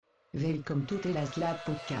Welcome to the Last Lap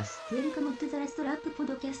Podcast. Welcome to the Last Lap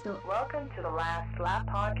Podcast. Welcome to the Last Lap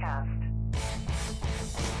Podcast.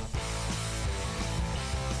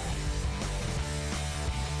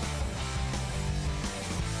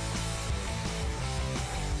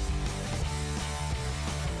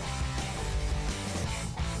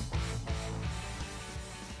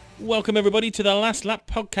 Welcome everybody to the Last Lap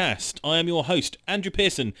Podcast. I am your host, Andrew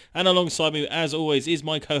Pearson, and alongside me, as always, is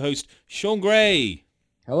my co-host, Sean Gray.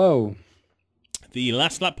 Hello. The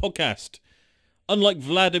Last Lap Podcast. Unlike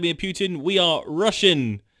Vladimir Putin, we are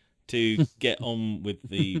Russian to get on with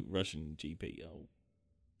the Russian GP. Oh.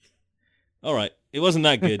 All right, it wasn't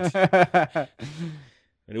that good, but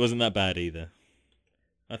it wasn't that bad either.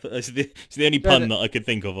 I thought it's the only pun that I could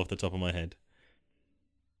think of off the top of my head.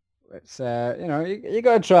 It's you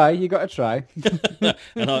gotta try. You gotta try.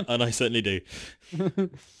 and I certainly do.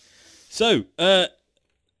 So,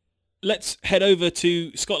 let's head over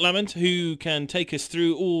to Scott Lamont, who can take us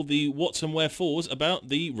through all the what's and wherefores about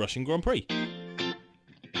the Russian Grand Prix.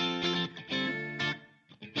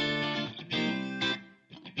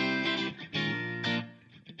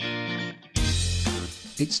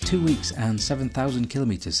 It's 2 weeks and 7,000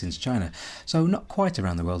 kilometres since China, so not quite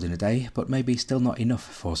around the world in a day, but maybe still not enough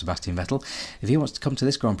for Sebastian Vettel. If he wants to come to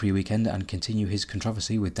this Grand Prix weekend and continue his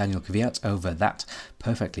controversy with Daniel Kvyat over that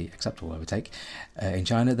perfectly acceptable overtake in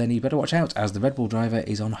China, then he'd better watch out, as the Red Bull driver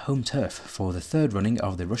is on home turf for the third running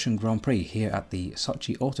of the Russian Grand Prix here at the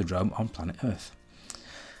Sochi Autodrome on planet Earth.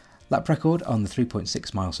 Lap record on the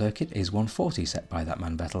 3.6 mile circuit is 140 set by that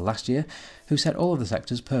man Vettel last year, who set all of the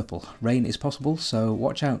sectors purple. Rain is possible, so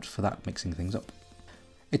watch out for that mixing things up.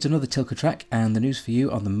 It's another Tilke track, and the news for you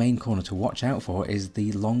on the main corner to watch out for is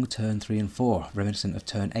the long turn 3 and 4, reminiscent of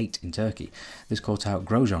turn 8 in Turkey. This caught out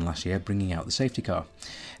Grosjean last year, bringing out the safety car.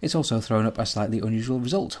 It's also thrown up a slightly unusual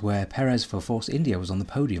result, where Perez for Force India was on the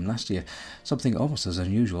podium last year, something almost as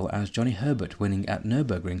unusual as Johnny Herbert winning at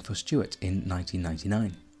Nürburgring for Stewart in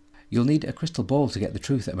 1999. You'll need a crystal ball to get the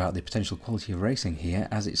truth about the potential quality of racing here,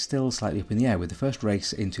 as it's still slightly up in the air, with the first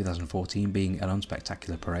race in 2014 being an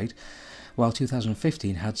unspectacular parade, while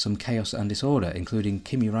 2015 had some chaos and disorder, including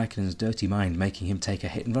Kimi Raikkonen's dirty mind making him take a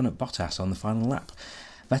hit and run at Bottas on the final lap.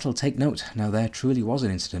 Vettel, take note, now there truly was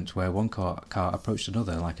an incident where one car approached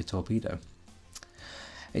another like a torpedo.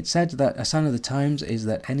 It's said that a sign of the times is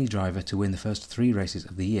that any driver to win the first 3 races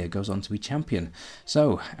of the year goes on to be champion.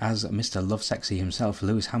 So, as Mr. Lovesexy himself,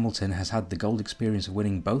 Lewis Hamilton has had the gold experience of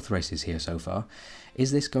winning both races here so far.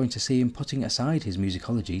 Is this going to see him putting aside his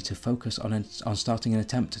musicology to focus on starting an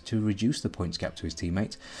attempt to reduce the points gap to his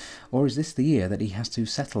teammate? Or is this the year that he has to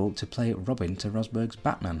settle to play Robin to Rosberg's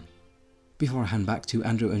Batman? Before I hand back to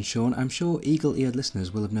Andrew and Sean, I'm sure eagle-eared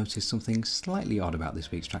listeners will have noticed something slightly odd about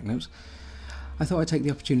this week's track notes. I thought I'd take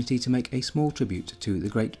the opportunity to make a small tribute to the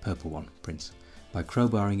great purple one, Prince, by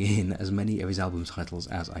crowbarring in as many of his album titles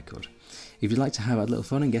as I could. If you'd like to have a little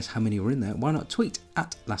fun and guess how many were in there, why not tweet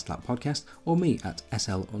at Last Lap Podcast or me at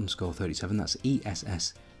SL_37, that's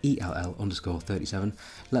ESSELL_37.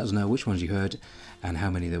 Let us know which ones you heard and how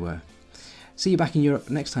many there were. See you back in Europe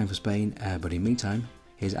next time for Spain, but in the meantime,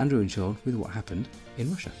 here's Andrew and Sean with what happened in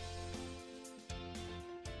Russia.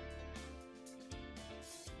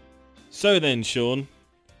 So then, Sean,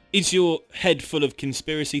 is your head full of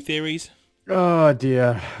conspiracy theories? Oh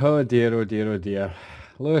dear. Oh dear. Oh dear. Oh dear.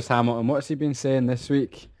 Lewis Hamilton, what's he been saying this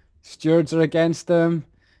week? Stewards are against him.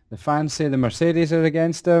 The fans say the Mercedes are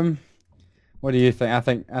against him. What do you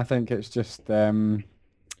think? I think it's just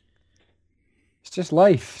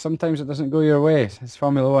life. Sometimes it doesn't go your way. It's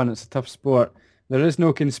Formula One. It's a tough sport. There is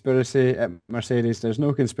no conspiracy at Mercedes. There's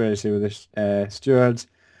no conspiracy with the stewards.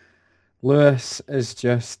 Lewis is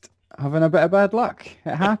just having a bit of bad luck.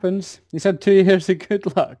 It happens. He's had 2 years of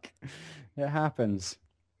good luck. It happens.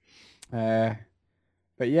 But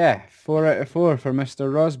yeah, 4 out of 4 for Mr.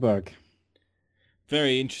 Rosberg.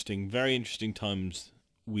 Very interesting times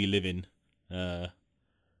we live in,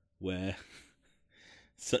 where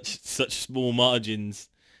such small margins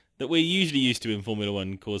that we're usually used to in Formula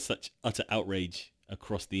One cause such utter outrage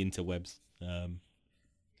across the interwebs.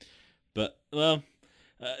 But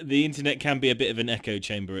the internet can be a bit of an echo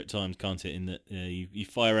chamber at times, can't it? In that you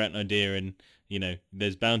fire out an idea, and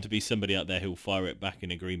there's bound to be somebody out there who'll fire it back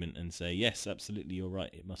in agreement and say, "Yes, absolutely, you're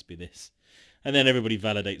right. It must be this," and then everybody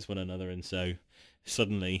validates one another, and so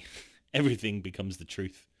suddenly everything becomes the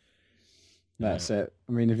truth. That's it.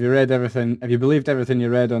 I mean, if you believed everything you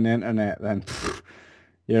read on the internet, then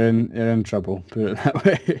you're in trouble. Put it that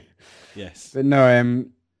way. Yes. But no,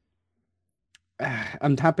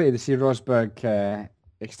 I'm happy to see Rosberg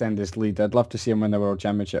extend his lead. I'd love to see him win the World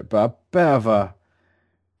Championship, but a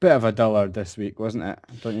bit of a dullard this week, wasn't it?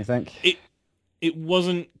 Don't you think? It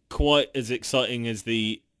wasn't quite as exciting as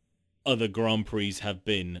the other Grand Prix have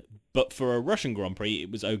been, but for a Russian Grand Prix,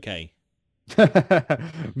 it was okay.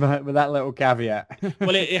 But with that little caveat.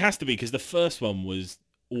 Well, it has to be, because the first one was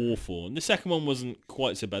awful, and the second one wasn't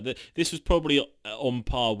quite so bad. This was probably on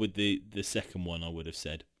par with the second one, I would have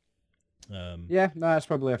said. Yeah, no, that's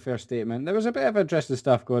probably a fair statement. There was a bit of interesting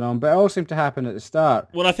stuff going on, but it all seemed to happen at the start.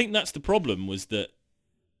 Well, I think that's the problem, was that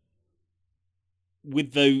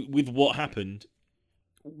with what happened,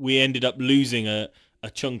 we ended up losing a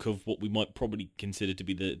chunk of what we might probably consider to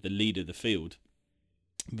be the lead of the field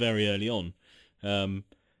very early on.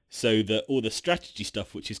 So that all the strategy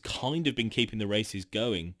stuff, which has kind of been keeping the races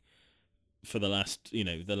going for the last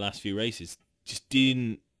few races, just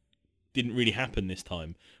didn't really happen this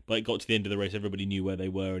time. But it got to the end of the race, everybody knew where they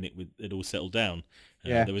were, and it all settled down.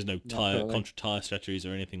 Yeah, there was no contra tire strategies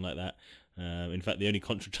or anything like that. In fact, the only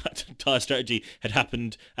contra tire strategy had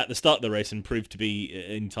happened at the start of the race and proved to be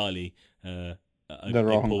entirely a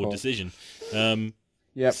poor decision.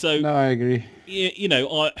 Yeah. So no, I agree.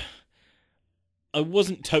 I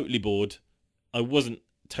wasn't totally bored. I wasn't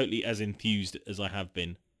totally as enthused as I have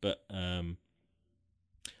been, but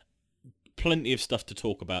plenty of stuff to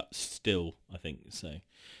talk about still, I think.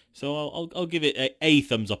 So I'll give it a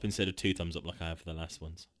thumbs up instead of 2 thumbs up like I have for the last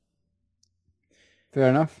ones. Fair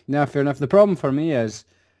enough. No, fair enough. The problem for me is,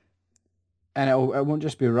 and it won't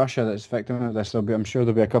just be Russia that's victim of this. I'm sure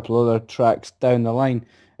there'll be a couple other tracks down the line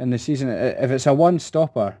in the season. If it's a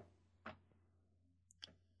one-stopper,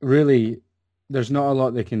 really, there's not a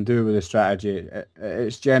lot they can do with the strategy.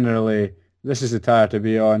 It's generally, this is the tyre to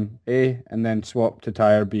be on, A, and then swap to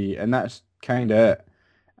tyre B, and that's kind of it.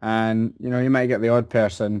 And, you might get the odd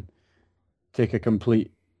person take a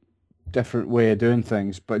complete different way of doing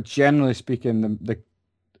things, but generally speaking,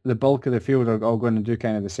 the bulk of the field are all going to do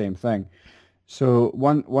kind of the same thing. So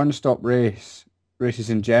one-stop races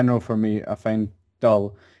in general for me, I find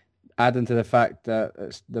dull. Adding to the fact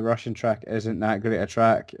that the Russian track isn't that great a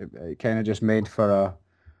track, it kind of just made for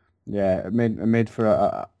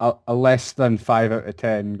a less than 5 out of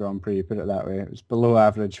 10 Grand Prix, put it that way. It was below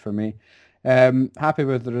average for me. Happy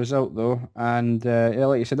with the result though, and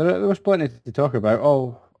like you said, there was plenty to talk about.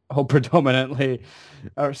 All predominantly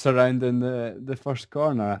are surrounding the first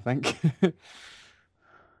corner, I think.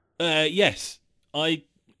 Yes, well,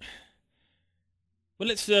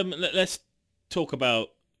 let's talk about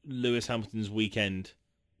Lewis Hamilton's weekend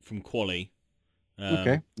from quali.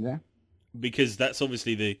 Okay, yeah. Because that's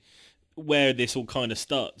obviously where this all kind of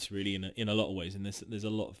starts, really, in a lot of ways, and there's a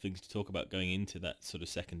lot of things to talk about going into that sort of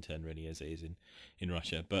second turn, really, as it is in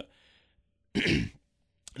Russia. But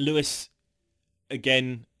Lewis,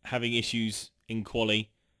 again, having issues in quali,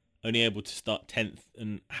 only able to start 10th,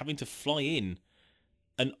 and having to fly in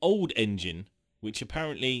an old engine, which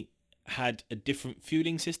apparently had a different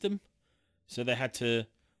fueling system. So they had to,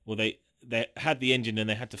 well, they had the engine and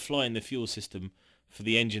they had to fly in the fuel system for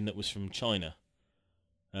the engine that was from China.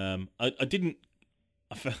 I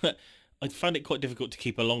found it quite difficult to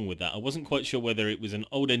keep along with that. I wasn't quite sure whether it was an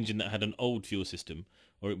old engine that had an old fuel system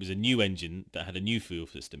or it was a new engine that had a new fuel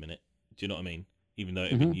system in it. Do you know what I mean? Even though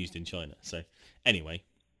it had been used in China. So anyway,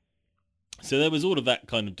 so there was all of that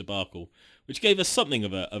kind of debacle, which gave us something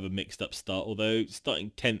of a mixed up start, although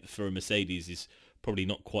starting 10th for a Mercedes is probably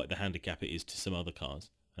not quite the handicap it is to some other cars.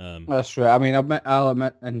 That's true. I mean, I'll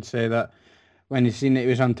admit and say that when you seen that he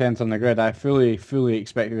was on 10th on the grid, I fully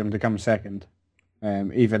expected him to come second,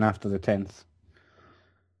 even after the 10th.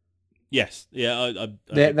 Yes, yeah.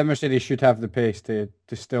 The Mercedes should have the pace to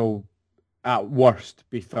still, at worst,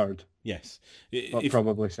 be third. Yes. But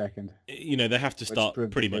probably second. They have to start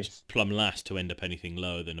pretty much plumb last to end up anything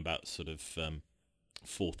lower than about sort of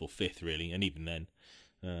 4th or 5th, really. And even then,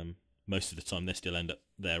 most of the time they still end up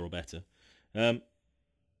there or better.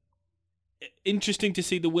 Interesting to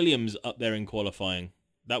see the Williams up there in qualifying.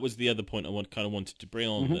 That was the other point I wanted to bring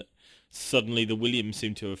on, that suddenly the Williams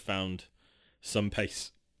seem to have found some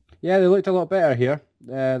pace. Yeah, they looked a lot better here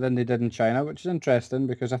than they did in China, which is interesting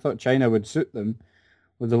because I thought China would suit them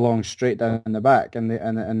with the long straight down the back, and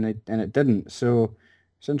it didn't. So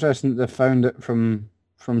it's interesting that they found it from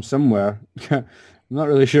somewhere. I'm not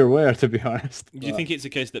really sure where, to be honest. Do you think it's a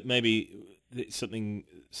case that maybe it's something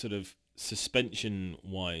sort of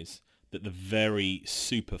suspension-wise, that the very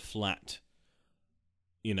super flat,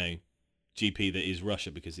 GP that is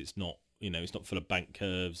Russia, because it's not, it's not full of bank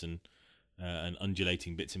curves and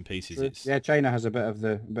undulating bits and pieces. Yeah, China has a bit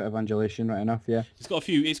of undulation, right enough. Yeah, it's got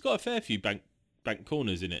a fair few bank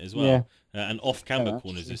corners in it as well, and off camber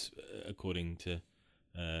corners, according to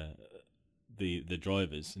the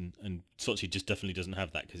drivers, and Sochi just definitely doesn't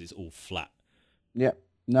have that because it's all flat. Yeah.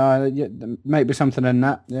 No, yeah, there might be something in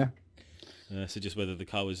that. Yeah. So just whether the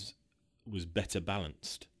car was better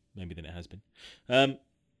balanced, maybe, than it has been.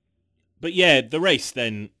 But yeah, the race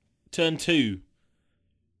then, turn 2.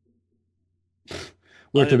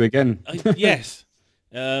 Where to begin? Yes.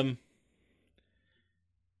 So,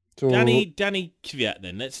 Danny Kvyat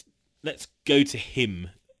then. Let's go to him,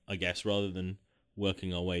 I guess, rather than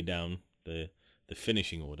working our way down the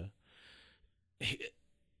finishing order.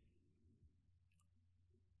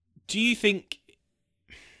 Do you think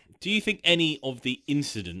any of the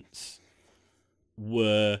incidents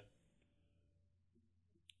were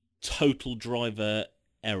total driver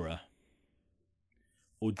error?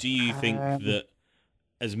 Or do you think that,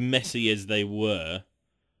 as messy as they were,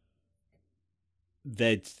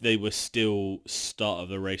 they were still start of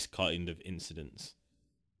the race kind of incidents?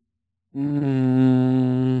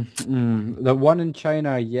 the one in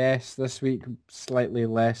China, yes. This week, slightly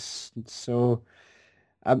less. So,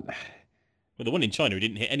 Well, the one in China, he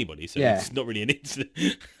didn't hit anybody, so Yeah. it's not really an incident.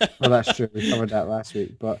 well, that's true. We covered that last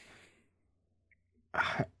week. But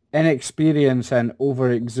inexperience and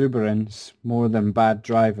over-exuberance more than bad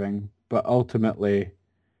driving. But ultimately,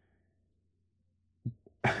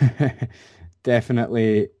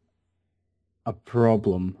 definitely a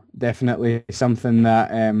problem. Definitely something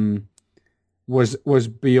that was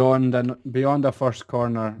beyond a first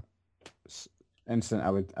corner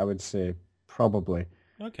incident. I would say probably.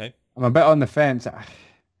 Okay. I'm a bit on the fence.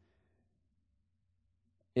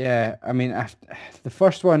 Yeah, I mean, the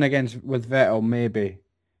first one with Vettel, maybe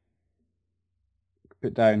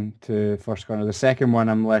put down to first corner. The second one,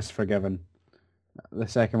 I'm less forgiving. The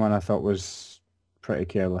second one I thought was pretty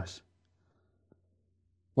careless.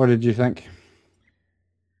 What did you think?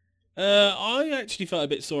 I actually felt a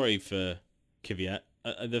bit sorry for Kvyat.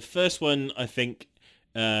 The first one, I think,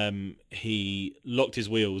 he locked his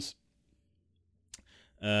wheels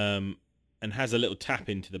and has a little tap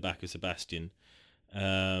into the back of Sebastian.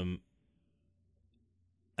 And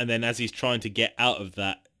then as he's trying to get out of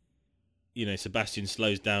that, Sebastian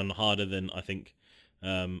slows down harder than I think,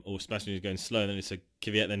 or Sebastian is going slow, and then it's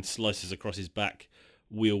Kvyat then slices across his back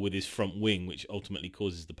wheel with his front wing, which ultimately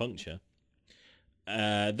causes the puncture.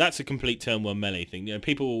 That's a complete turn one melee thing.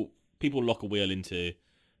 People lock a wheel into,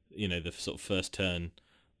 the sort of first turn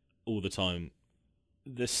all the time.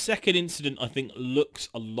 The second incident, I think, looks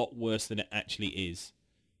a lot worse than it actually is.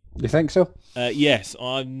 You think so? Yes,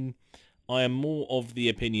 I am more of the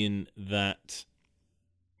opinion that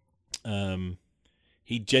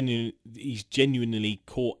he's genuinely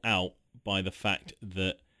caught out by the fact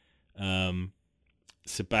that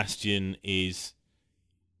Sebastian is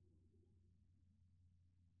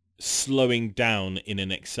slowing down in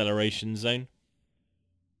an acceleration zone,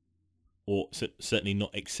 or certainly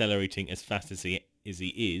not accelerating as fast as he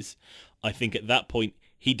is. I think at that point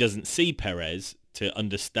he doesn't see Perez to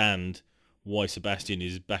understand why Sebastian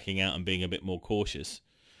is backing out and being a bit more cautious.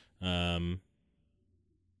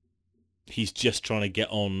 He's just trying to get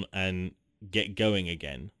on and get going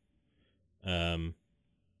again. And,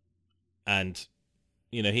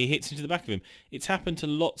 he hits into the back of him. It's happened to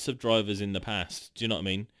lots of drivers in the past. Do you know what I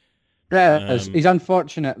mean? Yeah, it's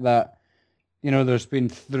unfortunate that, there's been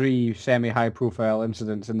 3 semi-high profile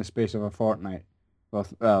incidents in the space of a fortnight.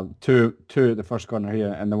 Well, two at the first corner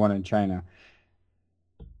here and the one in China.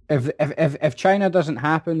 If China doesn't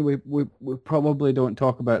happen, we probably don't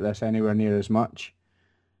talk about this anywhere near as much.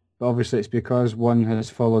 But obviously it's because one has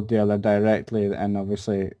followed the other directly, and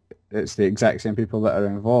obviously it's the exact same people that are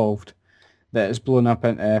involved that it's blown up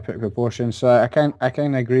into epic proportions. So I kind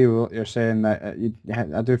of agree with what you're saying, that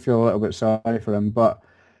I do feel a little bit sorry for him. But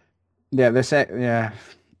yeah, like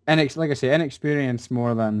I say, inexperience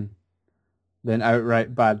more than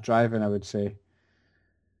outright bad driving, I would say.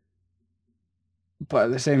 But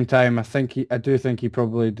at the same time, I do think he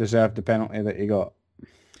probably deserved the penalty that he got.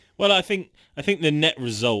 Well, I think the net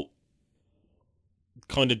result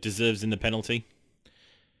kind of deserves in the penalty.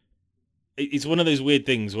 It's one of those weird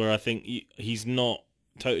things where I think he's not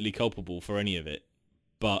totally culpable for any of it,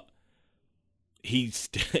 but he's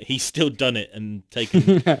still done it and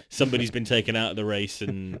taken somebody's been taken out of the race,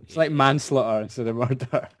 and it's like manslaughter instead of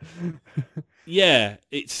murder. Yeah,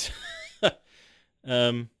 it's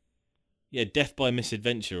death by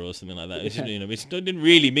misadventure or something like that. It's, it didn't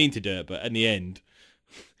really mean to do it, but in the end,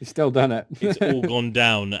 he's still done it. It's all gone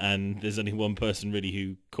down, and there's only one person really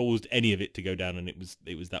who caused any of it to go down, and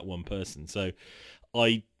it was that one person. So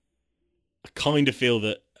I kind of feel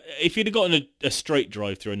that if you'd have gotten a straight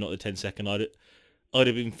drive through and not the 10-second, I'd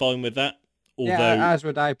have been fine with that. Although, yeah, as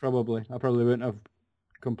would I probably. I probably wouldn't have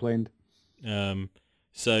complained.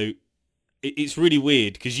 So it's really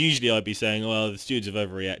weird because usually I'd be saying, well, the stewards have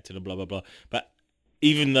overreacted and blah, blah, blah. But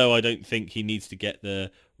even though I don't think he needs to get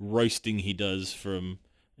the roasting he does from,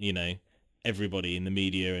 everybody in the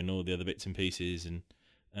media and all the other bits and pieces and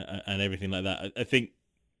everything like that, I think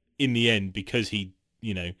in the end, because he,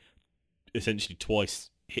 essentially twice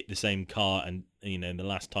hit the same car and, the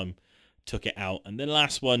last time took it out. And the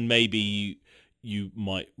last one, maybe you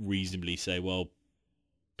might reasonably say, well,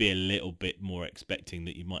 be a little bit more expecting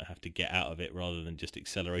that you might have to get out of it rather than just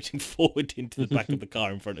accelerating forward into the back of the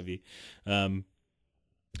car in front of you. There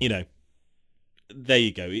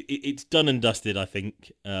you go. It's done and dusted, I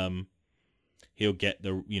think. He'll get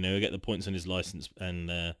the points on his license and,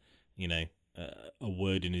 a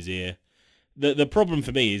word in his ear. The problem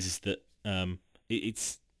for me is that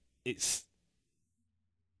it's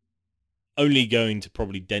only going to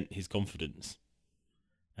probably dent his confidence.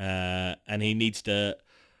 And he needs to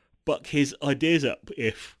buck his ideas up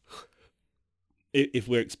if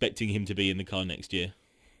we're expecting him to be in the car next year.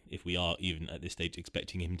 If we are even at this stage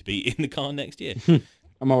expecting him to be in the car next year.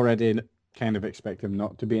 I'm already kind of expect him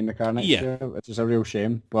not to be in the car next year, which is a real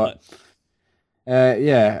shame. But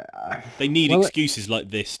they need excuses like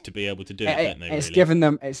this to be able to do it, don't they? It's giving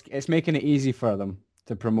them, it's making it easy for them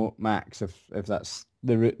to promote Max if that's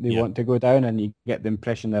the route they want to go down, and you get the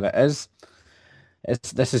impression that it is.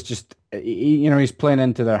 This is just, he's playing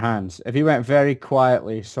into their hands. If he went very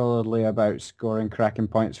quietly, solidly about scoring cracking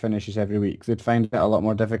points finishes every week, they'd find it a lot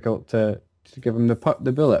more difficult to give him the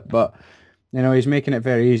bullet. But, he's making it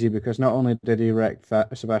very easy because not only did he wreck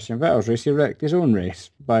Sebastian Vettel's race, he wrecked his own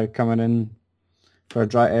race by coming in for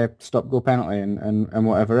a stop-go penalty and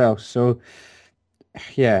whatever else. So,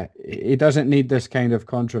 yeah, he doesn't need this kind of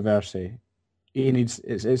controversy. He needs,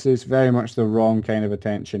 it's very much the wrong kind of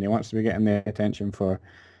attention. He wants to be getting the attention for,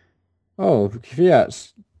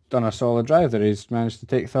 Fiat's done a solid drive there. He's managed to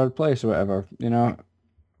take third place or whatever,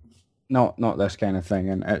 Not this kind of thing.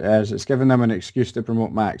 And it's giving them an excuse to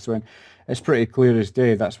promote Max when it's pretty clear as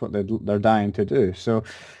day that's what they're dying to do. So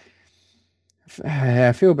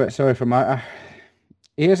I feel a bit sorry for Max.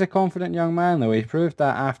 He is a confident young man, though. He proved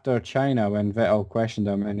that after China when Vettel questioned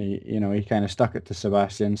him, and he kind of stuck it to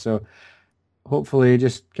Sebastian. So hopefully he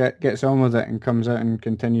just gets on with it and comes out and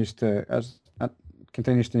continues to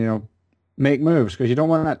make moves, because you don't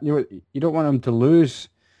want him to lose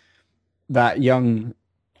that young,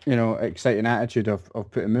 exciting attitude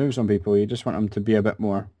of putting moves on people. You just want him to be a bit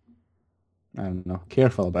more, I don't know,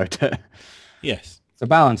 careful about it. Yes, it's a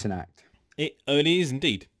balancing act. It is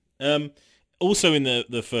indeed. Also in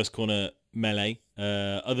the first corner melee,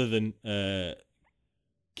 other than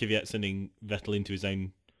Kvyat sending Vettel into his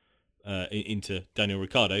own into Daniel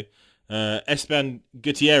Ricciardo, Esteban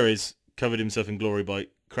Gutierrez covered himself in glory by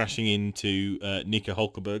crashing into Nico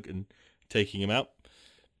Hulkenberg and taking him out.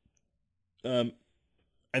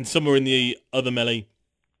 And somewhere in the other melee,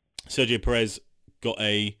 Sergio Perez got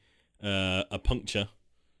a puncture,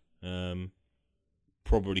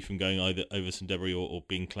 probably from going either over some debris or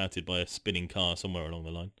being clouted by a spinning car somewhere along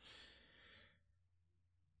the line.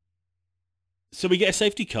 So we get a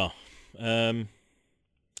safety car.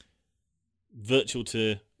 Virtual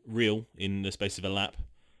to real in the space of a lap.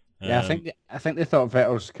 Yeah, I think they thought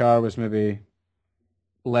Vettel's car was maybe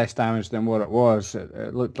less damaged than what it was.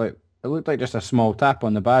 It looked like just a small tap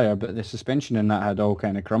on the barrier, but the suspension in that had all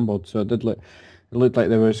kind of crumbled. So it looked like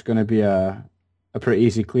there was going to be a pretty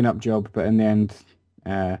easy cleanup job, but in the end,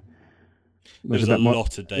 there was a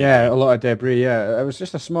lot of debris. Yeah, a lot of debris. Yeah, it was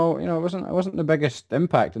just a small. It wasn't the biggest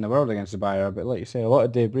impact in the world against the barrier, but like you say, a lot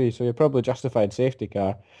of debris. So you're probably justified safety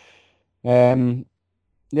car.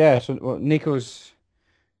 Yeah. So Nico's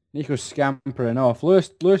scampering off. Lewis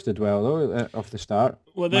did well though off the start.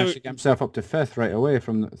 Well, managed to get himself up to fifth right away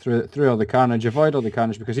through all the carnage, avoid all the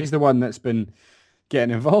carnage, because he's the one that's been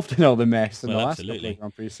getting involved in all the mess in the last couple of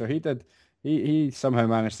Grand Prix. So he somehow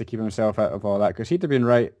managed to keep himself out of all that, because he'd have been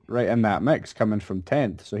right in that mix coming from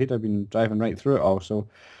 10th. So he'd have been driving right through it all. So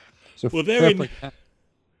well, therein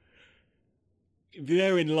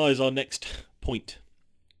lies our next point,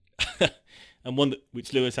 and one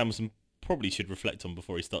which Lewis Hamilton probably should reflect on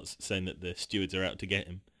before he starts saying that the stewards are out to get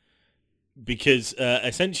him, because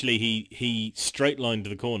essentially he straight lined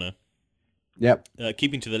the corner. Yep.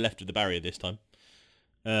 Keeping to the left of the barrier this time,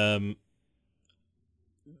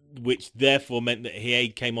 which therefore meant that he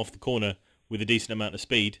came off the corner with a decent amount of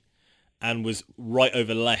speed and was right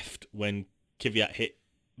over left when Kvyat hit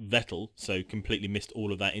Vettel, so completely missed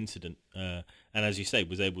all of that incident. And as you say,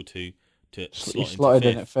 was able to slotted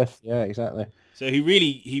in at fifth. Yeah, exactly. So he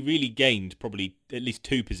really gained probably at least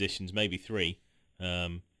 2 positions, maybe 3,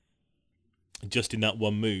 just in that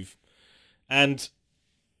one move. And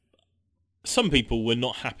some people were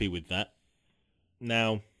not happy with that.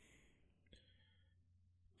 Now,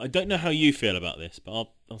 I don't know how you feel about this, but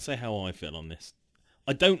I'll say how I feel on this.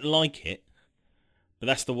 I don't like it, but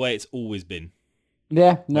that's the way it's always been.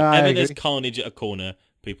 Yeah, no, I Whenever agree. there's carnage at a corner,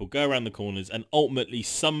 people go around the corners, and ultimately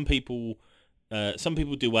some people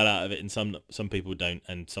do well out of it, and some people don't,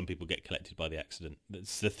 and some people get collected by the accident.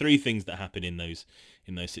 That's the three things that happen in those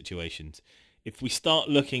situations. If we start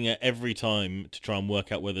looking at every time to try and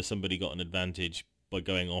work out whether somebody got an advantage by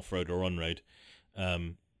going off-road or on-road,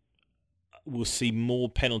 we'll see more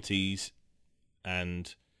penalties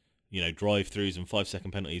and drive-throughs and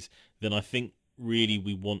 5-second penalties than I think really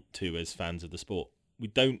we want to as fans of the sport. We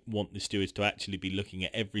don't want the stewards to actually be looking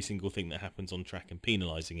at every single thing that happens on track and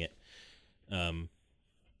penalising it.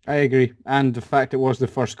 I agree. And the fact it was the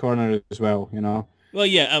first corner as well, Well,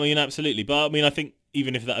 yeah, I mean, absolutely. But I mean, I think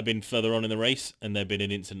even if that had been further on in the race and there'd been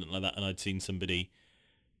an incident like that and I'd seen somebody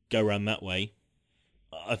go around that way,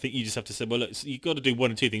 I think you just have to say, well, look, you've got to do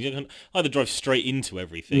one or two things. You can either drive straight into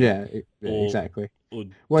everything. Yeah, or- exactly. Or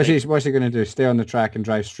What's take- he going to do? Stay on the track and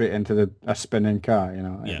drive straight into a spinning car?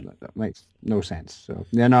 Yeah. That makes no sense. So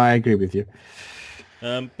yeah, no, I agree with you.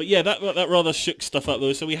 But yeah, that rather shook stuff up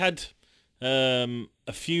though. So we had a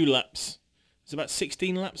few laps. It was about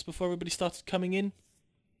 16 laps before everybody started coming in,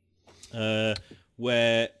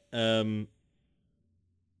 where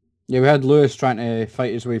Yeah, we had Lewis trying to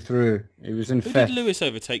fight his way through. He was in who fifth. did Lewis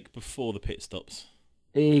overtake before the pit stops?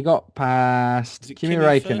 He got past Was it Kimi Kimi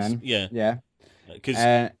Räikkönen. first? Yeah. Yeah. Because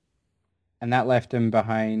And that left him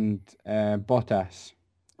behind Bottas.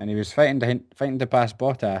 And he was fighting to pass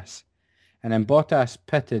Bottas. And then Bottas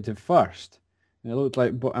pitted at first. And it looked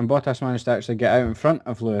like and Bottas managed to actually get out in front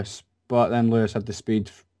of Lewis. But then Lewis had the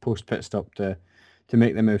speed post-pit stop to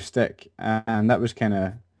make the move stick. And that was kind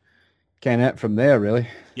of it from there, really.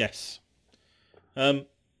 yes.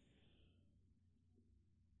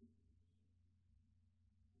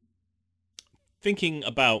 Thinking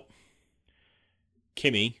about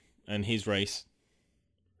Kimi and his race,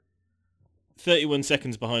 31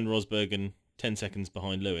 seconds behind Rosberg and 10 seconds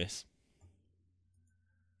behind Lewis.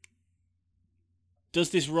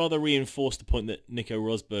 Does this rather reinforce the point that Nico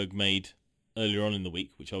Rosberg made earlier on in the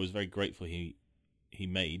week, which I was very grateful he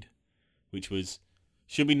made, which was,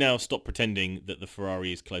 should we now stop pretending that the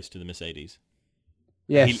Ferrari is close to the Mercedes?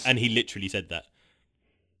 Yes. And he literally said that.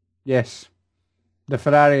 Yes. The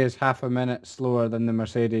Ferrari is half a minute slower than the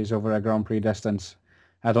Mercedes over a Grand Prix distance.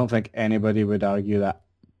 I don't think anybody would argue that.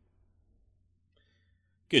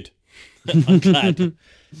 Good. I'm glad.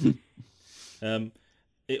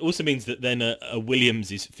 It also means that then a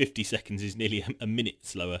Williams is 50 seconds is nearly a minute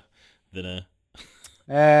slower than a...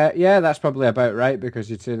 Yeah, that's probably about right, because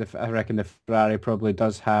you'd say I reckon the Ferrari probably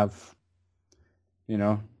does have,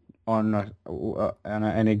 on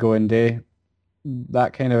any going day,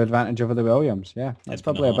 that kind of advantage over the Williams. Yeah, that's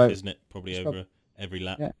probably half, about, isn't it? Probably over every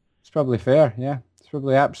lap. Yeah, it's probably fair. Yeah, it's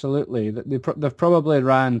probably absolutely. They've probably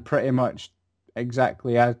ran pretty much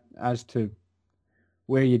exactly as to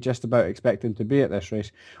where you just about expect them to be at this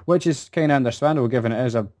race, which is kind of understandable given it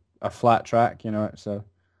is a flat track. It's a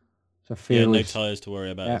fairly... no tyres to worry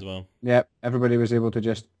about as well. Yeah, everybody was able to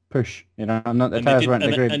just push. I'm not... The tyres weren't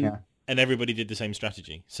degrading. Yeah. And everybody did the same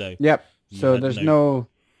strategy. So Yep. you So had there's no...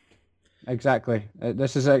 Exactly.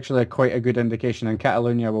 This is actually quite a good indication, and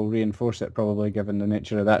Catalonia will reinforce it probably, given the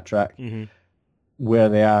nature of that track, where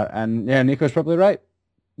they are. And yeah, Nico's probably right.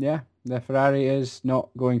 Yeah, the Ferrari is not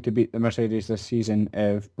going to beat the Mercedes this season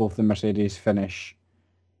if both the Mercedes finish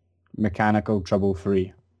mechanical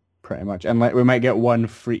trouble-free, pretty much. And we might get one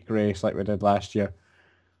freak race like we did last year.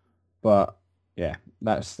 But yeah,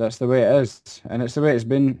 that's the way it is, and it's the way it's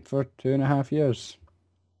been for 2.5 years.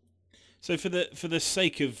 So for the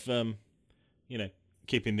sake of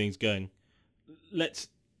keeping things going, let's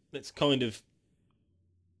kind of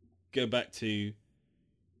go back to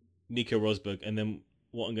Nico Rosberg, and then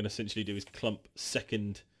what I'm going to essentially do is clump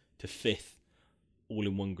second to fifth all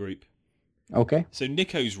in one group. Okay. So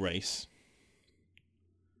Nico's race,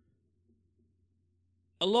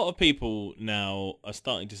 a lot of people now are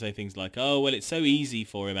starting to say things like, oh, well, it's so easy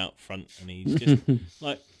for him out front, and he's just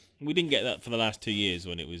like, we didn't get that for the last 2 years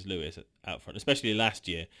when it was Lewis out front, especially last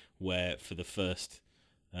year, where for the first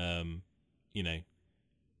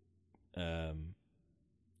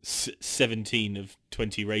 17 of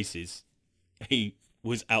 20 races, he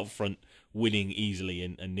was out front winning easily,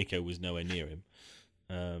 and Nico was nowhere near him.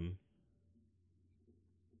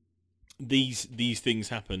 These things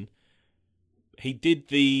happen. He did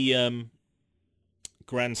the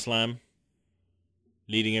Grand Slam,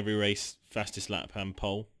 leading every race, fastest lap and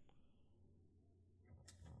pole.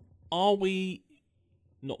 are we,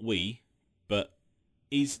 not we, but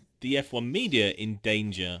is the F1 media in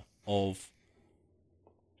danger of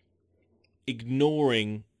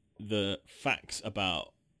ignoring the facts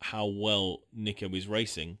about how well Nico is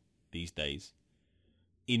racing these days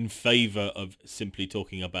in favour of simply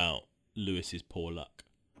talking about Lewis's poor luck?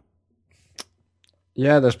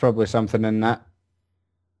 Yeah, there's probably something in that.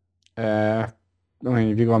 I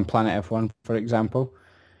mean, if you go on Planet F1, for example,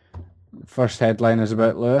 first headline is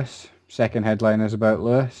about Lewis, second headline is about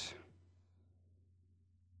Lewis.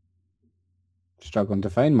 Struggling to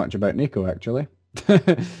find much about Nico, actually.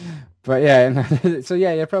 But yeah, so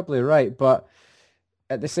yeah, you're probably right. But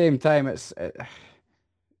at the same time, it's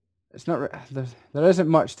not. There isn't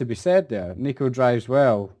much to be said there. Nico drives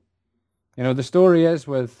well. You know, the story is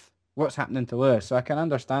with what's happening to Lewis, so I can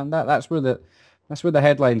understand that. That's where the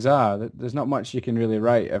headlines are. There's not much you can really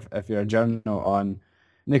write if you're a journal on.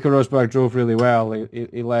 Nico Rosberg drove really well.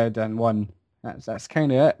 He led and won. That's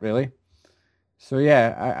kind of it, really. So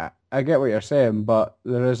yeah, I get what you're saying, but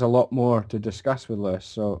there is a lot more to discuss with Lewis.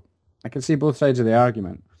 So I can see both sides of the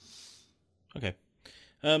argument. Okay.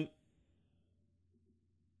 I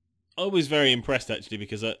was very impressed actually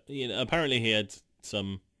because apparently he had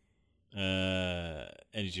some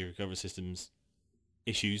energy recovery systems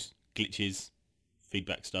issues, glitches,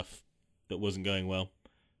 feedback stuff that wasn't going well.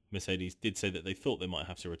 Mercedes did say that they thought they might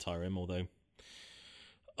have to retire him, although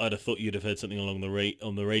I'd have thought you'd have heard something along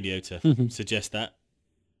on the radio to suggest that.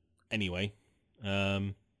 Anyway,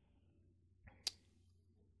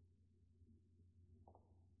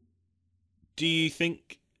 do you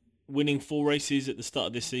think winning 4 races at the start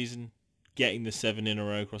of this season, getting the 7 in a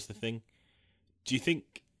row across the thing, do you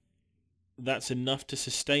think that's enough to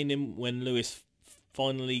sustain him when Lewis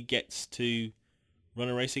finally gets to run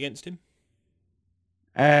a race against him?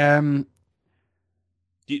 Do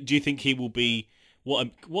you think he will be...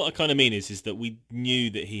 What I kind of mean is that we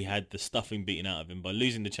knew that he had the stuffing beaten out of him by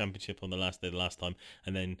losing the championship on the last day the last time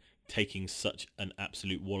and then taking such an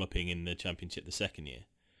absolute walloping in the championship the second year.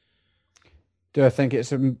 Do I think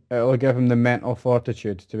it'll give him the mental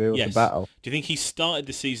fortitude to be able to battle? Do you think he started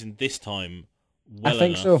the season this time well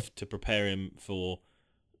enough to prepare him for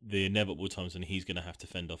the inevitable times when he's going to have to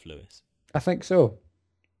fend off Lewis? I think so.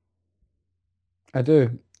 I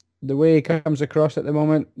do. The way he comes across at the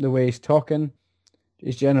moment, the way he's talking,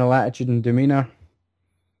 his general attitude and demeanour,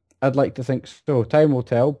 I'd like to think so. Time will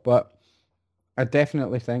tell, but I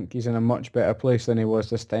definitely think he's in a much better place than he was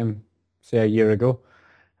this time, say, a year ago.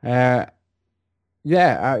 I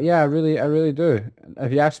really do.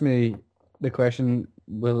 If you ask me the question,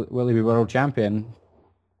 will he be world champion?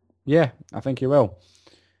 Yeah, I think he will.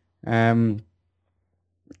 4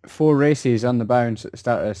 races on the bounce at the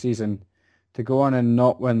start of the season, to go on and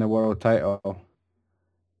not win the world title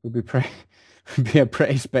would be a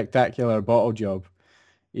pretty spectacular bottle job,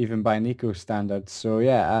 even by Nico's standards. So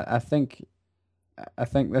yeah, I think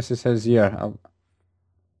this is his year.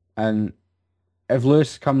 And if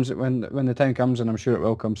Lewis comes when the time comes, and I'm sure it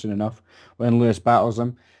will come soon enough, when Lewis battles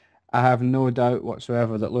him, I have no doubt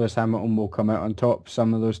whatsoever that Lewis Hamilton will come out on top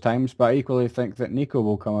some of those times. But I equally think that Nico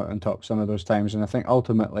will come out on top some of those times. And I think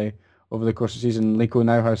ultimately, over the course of the season, Nico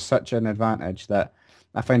now has such an advantage that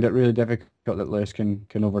I find it really difficult that Lewis can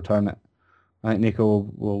overturn it. I think Nico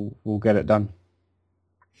will get it done.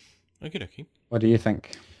 Okay. What do you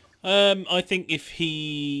think? I think if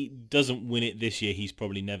he doesn't win it this year, he's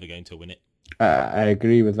probably never going to win it. I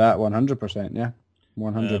agree with that 100%, yeah.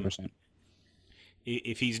 100%.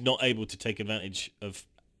 If he's not able to take advantage of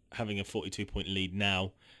having a 42-point lead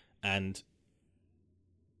now and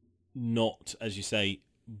not, as you say,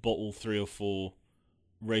 bottle 3 or 4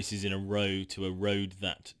 races in a row to erode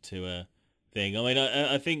that to a thing. I mean,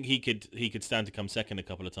 I think he could stand to come second a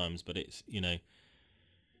couple of times, but it's,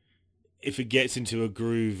 if it gets into a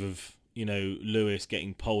groove of, Lewis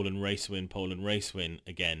getting pole and race win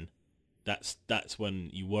again, that's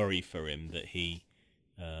when you worry for him that he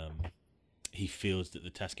feels that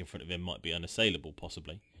the task in front of him might be unassailable,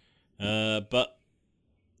 possibly. But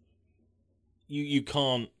you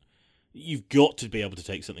can't. You've got to be able to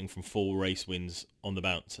take something from 4 race wins on the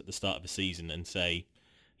bounce at the start of a season and say,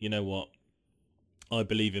 you know what, I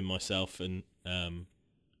believe in myself and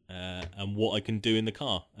what I can do in the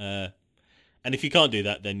car. And if you can't do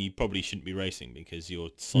that, then you probably shouldn't be racing because you're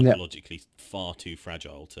psychologically far too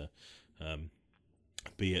fragile to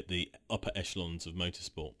be at the upper echelons of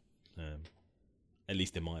motorsport. At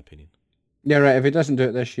least in my opinion. Yeah, right. If he doesn't do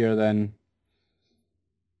it this year, then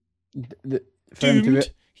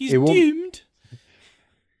doomed. He's doomed.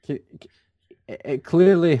 It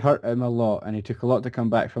clearly hurt him a lot, and he took a lot to come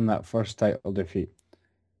back from that first title defeat.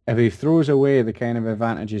 if he throws away the kind of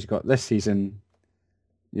advantage he's got this season,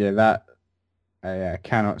 yeah, that I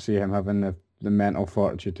cannot see him having the mental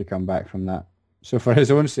fortitude to come back from that. So for his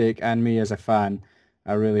own sake and me as a fan,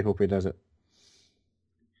 I really hope he does it.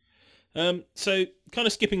 So kind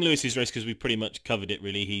of skipping Lewis's race because we pretty much covered it.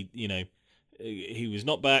 Really, he was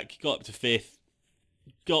not back. Got up to fifth.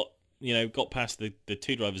 Got past the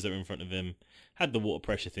two drivers that were in front of him. Had the water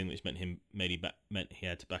pressure thing, which meant he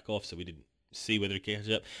had to back off. So we didn't see whether he could catch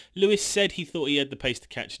up. Lewis said he thought he had the pace to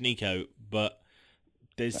catch Nico, but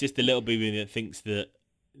there's just a little bit of me that thinks that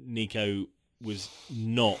Nico was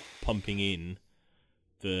not pumping in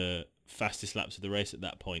the fastest laps of the race at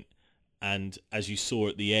that point, and as you saw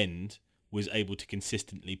at the end, was able to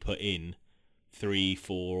consistently put in 3,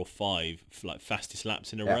 4, or 5 like fastest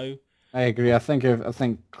laps in a row. I agree. I think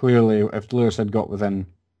clearly if Lewis had got within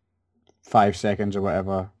 5 seconds or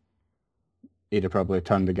whatever, he'd have probably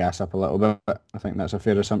turned the gas up a little bit. I think that's a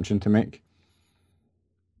fair assumption to make.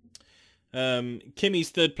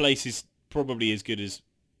 Kimi's third place is probably as good as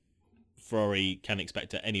Ferrari can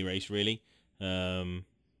expect at any race, really.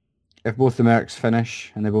 If both the Mercs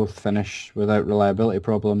finish, and they both finish without reliability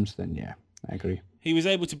problems, then yeah, I agree. He was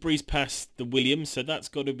able to breeze past the Williams, so that's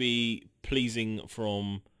got to be pleasing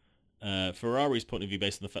from Ferrari's point of view,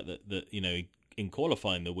 based on the fact that in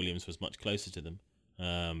qualifying the Williams was much closer to them.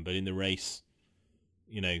 But in the race,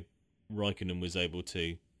 Raikkonen was able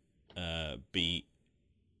to be,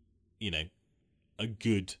 a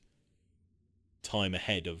good time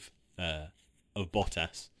ahead of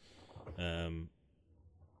Bottas, and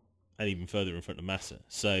even further in front of Massa.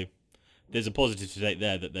 So there's a positive to take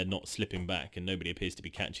there that they're not slipping back and nobody appears to be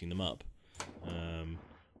catching them up.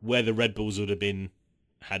 Where the Red Bulls would have been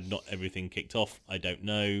had not everything kicked off, I don't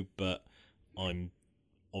know, but I'm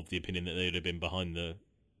of the opinion that they would have been behind the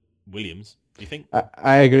Williams. Do you think?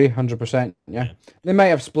 I agree, 100%. Yeah, they might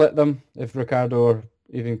have split them if Ricciardo or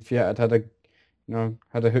even Fiat had a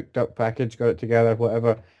hooked up package, got it together,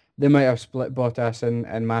 whatever. They might have split Bottas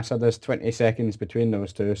and Massa. There's 20 seconds between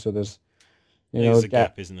those two, so there's a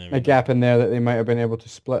gap, isn't there? A gap in there that they might have been able to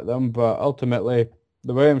split them, but ultimately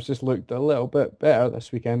the Williams just looked a little bit better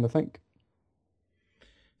this weekend, I think.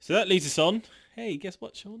 So that leads us on. Hey, guess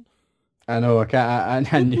what, Sean? I know.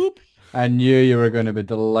 I knew you were going to be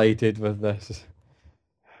delighted with this.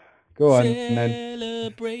 Go on.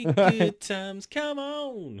 Celebrate good times. Come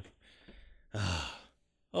on.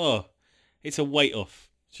 Oh, it's a weight off,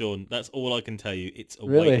 Sean. That's all I can tell you. It's a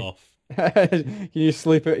weight off. You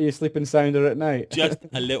sleeping sounder at night? Just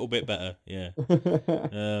a little bit better, yeah.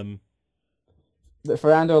 That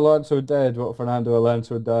Fernando Alonso did what Fernando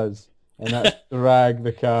Alonso does, and that's drag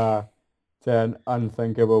the car to an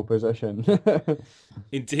unthinkable position.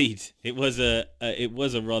 Indeed, it was a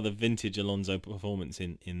rather vintage Alonso performance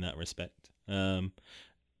in that respect. Hey,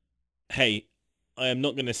 I am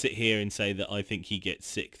not going to sit here and say that I think he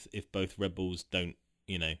gets 6th if both Red Bulls don't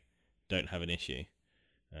have an issue.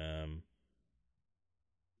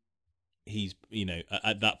 He's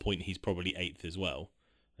at that point he's probably 8th as well,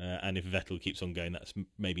 and if Vettel keeps on going, that's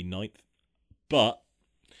maybe 9th. But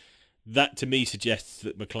that to me suggests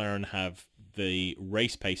that McLaren have the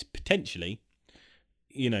race pace potentially,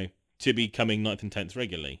 to be coming 9th and 10th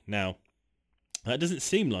regularly. Now, that doesn't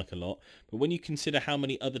seem like a lot, but when you consider how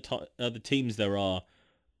many other teams there are,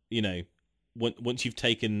 once you've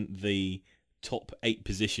taken the top 8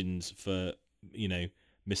 positions for,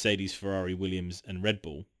 Mercedes, Ferrari, Williams, and Red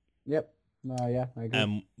Bull. Yep. Yeah, I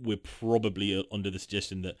agree. We're probably under the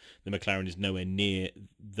suggestion that the McLaren is nowhere near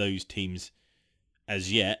those teams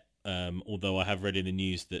as yet. Although I have read in the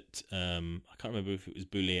news that I can't remember if it was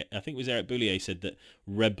Boulier. I think it was Eric Boulier said that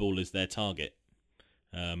Red Bull is their target,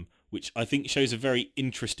 which I think shows a very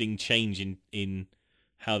interesting change in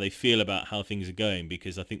how they feel about how things are going.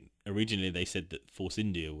 Because I think originally they said that Force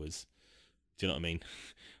India was, do you know what I mean,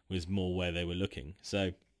 was more where they were looking.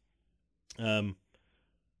 So,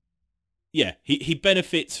 yeah, he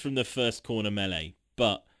benefits from the first corner melee,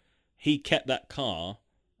 but he kept that car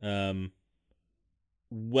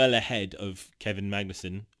well ahead of Kevin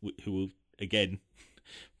Magnussen, who will, again,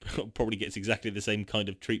 probably gets exactly the same kind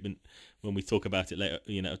of treatment when we talk about it later,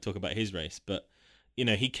 talk about his race. But,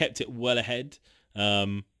 he kept it well ahead.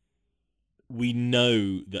 We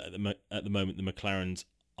know that at the moment the McLarens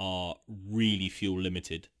are really fuel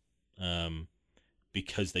limited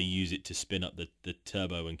because they use it to spin up the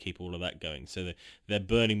turbo and keep all of that going. So they're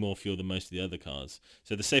burning more fuel than most of the other cars.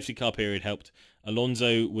 So the safety car period helped.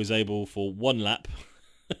 Alonso was able for one lap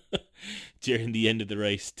during the end of the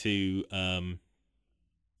race to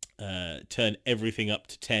turn everything up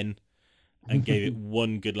to 10 and gave it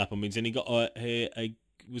one good lap on wings. And he got a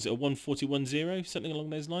was it a 1:41.0, something along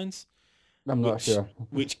those lines? I'm not sure.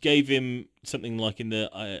 Which gave him something like in the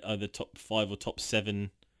either top 5 or top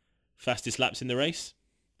 7 fastest laps in the race.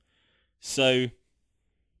 So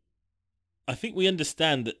I think we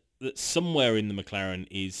understand that somewhere in the McLaren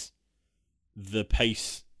is the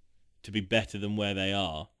pace to be better than where they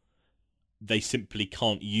are. They simply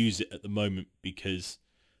can't use it at the moment because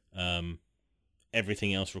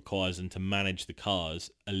everything else requires them to manage the cars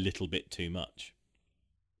a little bit too much.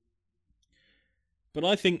 But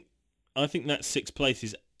I think that 6th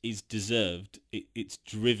place is deserved. It's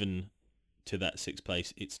driven to that 6th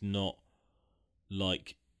place. It's not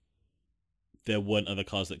like there weren't other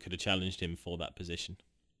cars that could have challenged him for that position.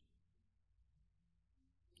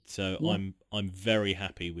 So yeah. I'm very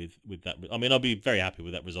happy with that. I mean, I'll be very happy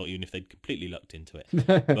with that result, even if they'd completely lucked into it.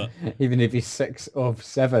 But even if he's 6 of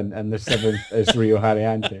 7 and the 7th is Rio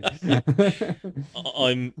Haryanto.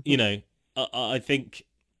 I think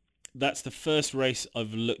that's the first race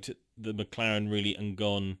I've looked at the McLaren really and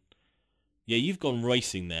gone, yeah, you've gone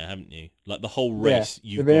racing there, haven't you? Like the whole race,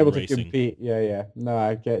 you've been able racing. To compete. Yeah. No,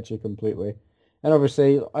 I get you completely. And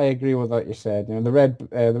obviously, I agree with what you said. You know, the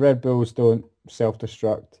Red Bulls don't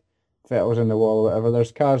self-destruct. Vettel's in the wall or whatever.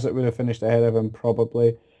 There's cars that would have finished ahead of him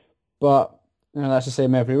probably, but that's the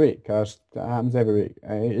same every week. Cars that happens every week.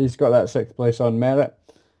 He's got that 6th place on merit,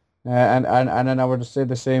 and then I would say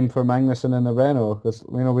the same for Magnussen and the Renault, because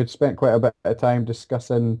we'd spent quite a bit of time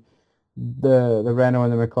discussing the Renault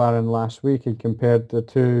and the McLaren last week and compared the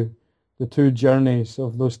two journeys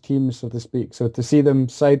of those teams, so to speak. So to see them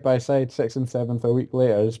side by side, 6th and 7th a week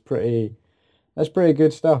later is pretty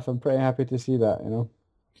good stuff. I'm pretty happy to see that.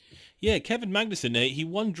 Yeah, Kevin Magnussen, he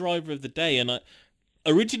won Driver of the Day, and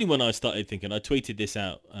originally when I started thinking, I tweeted this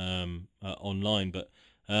out online, but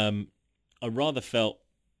I rather felt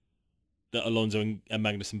that Alonso and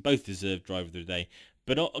Magnussen both deserved Driver of the Day.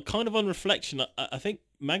 But kind of on reflection, I think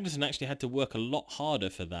Magnussen actually had to work a lot harder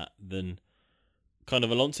for that than kind of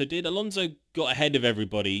Alonso did. Alonso got ahead of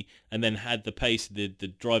everybody and then had the pace, the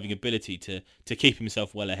driving ability to keep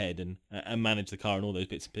himself well ahead and manage the car and all those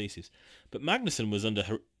bits and pieces. But Magnussen was under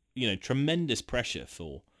tremendous pressure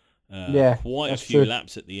for quite a few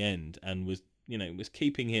laps at the end, and was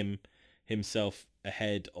keeping himself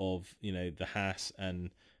ahead of the Haas and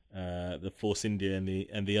the Force India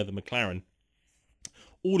and the other McLaren,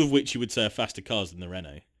 all of which you would say are faster cars than the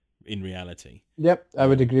Renault in reality. Yep, I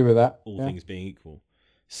would agree with that. All things being equal.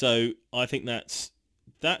 So I think that's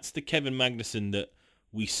the Kevin Magnussen that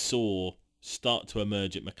we saw start to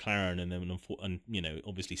emerge at McLaren, and then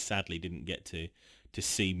obviously sadly didn't get to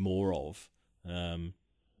see more of.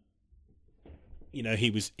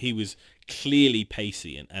 He was clearly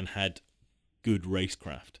pacey and had good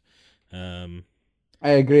racecraft. I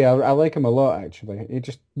agree. I like him a lot, actually. He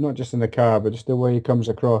just, not just in the car, but just the way he comes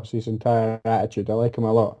across, his entire attitude. I like him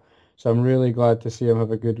a lot. So I'm really glad to see him have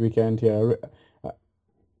a good weekend here.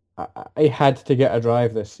 I had to get a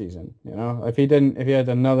drive this season. If he had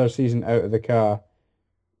another season out of the car,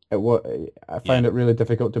 I find it really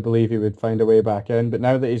difficult to believe he would find a way back in. But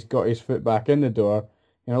now that he's got his foot back in the door,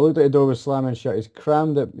 looked at the door was slamming shut. He's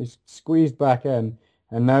crammed it. He's squeezed back in,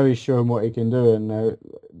 and now he's showing what he can do. And now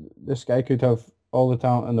this guy could have all the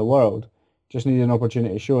talent in the world, just need an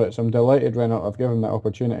opportunity to show it. So I'm delighted Renault have given him that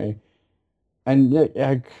opportunity. And yeah,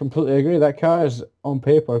 I completely agree. That car is on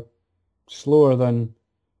paper slower than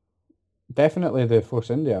definitely the Force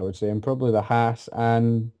India, I would say, and probably the Haas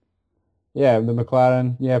and the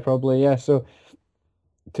McLaren. Yeah, probably. Yeah. So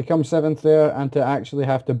to come 7th there and to actually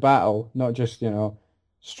have to battle, not just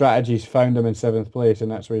strategies found him in 7th place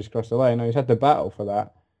and that's where he's crossed the line. No, he's had to battle for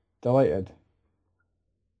that. Delighted.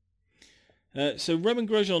 So Romain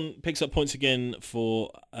Grosjean picks up points again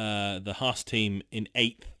for the Haas team in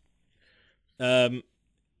 8th.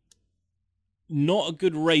 Not a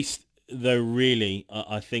good race though, really.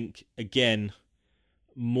 I think, again,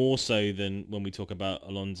 more so than when we talk about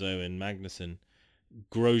Alonso and Magnussen,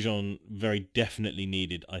 Grosjean very definitely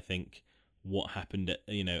needed, I think, what happened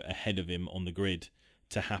ahead of him on the grid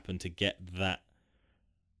to happen to get that,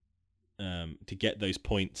 to get those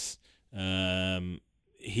points.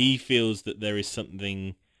 He feels that there is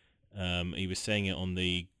something, he was saying it on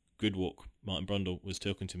the grid walk, Martin Brundle was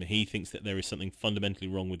talking to me, he thinks that there is something fundamentally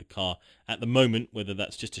wrong with the car at the moment, whether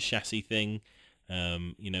that's just a chassis thing,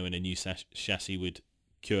 and a new chassis would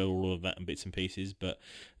cure all of that in bits and pieces, but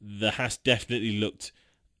the Haas definitely looked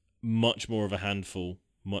much more of a handful,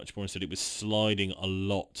 much more instead. It was sliding a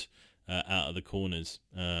lot out of the corners.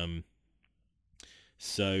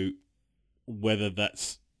 So whether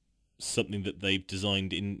that's something that they've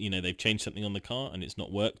designed in, they've changed something on the car and it's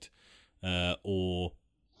not worked, or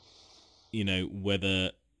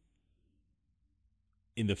whether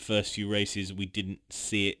in the first few races we didn't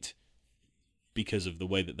see it because of the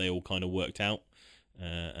way that they all kind of worked out,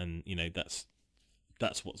 and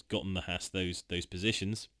that's what's gotten the Haas those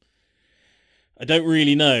positions. I don't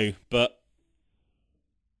really know, but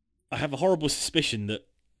I have a horrible suspicion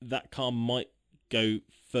that car might go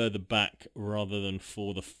further back rather than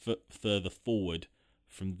further forward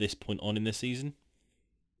from this point on in the season,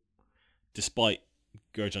 despite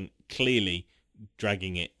Grosjean clearly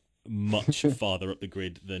dragging it much farther up the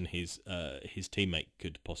grid than his teammate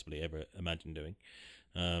could possibly ever imagine doing.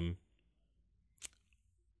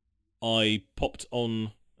 I popped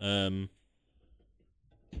on. Let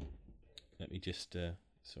me just.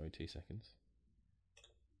 Sorry, 2 seconds.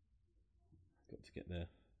 Got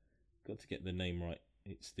to get the name right.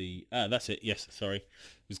 It's the that's it. Yes, sorry. I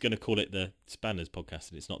was going to call it the Spanners podcast,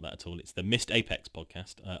 and it's not that at all. It's the Missed Apex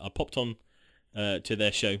podcast. I popped on to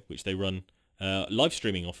their show, which they run live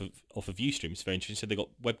streaming off of Ustream. It's very interesting. So they got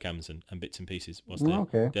webcams and bits and pieces whilst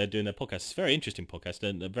they're doing their podcast. It's a very interesting podcast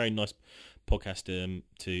and a very nice podcast to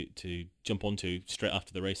jump onto straight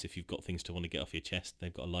after the race if you've got things to want to get off your chest.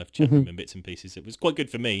 They've got a live chat room and bits and pieces. It was quite good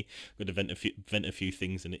for me. I'm going to vent a few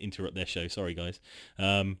things and interrupt their show. Sorry, guys.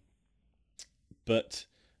 But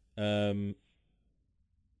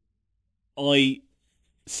I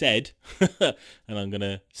said, and I'm going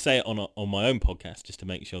to say it on my own podcast just to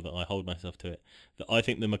make sure that I hold myself to it, that I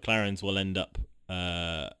think the McLarens will end up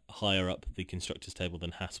higher up the constructors table than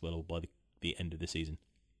Haas will by the end of the season.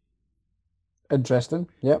 Interesting.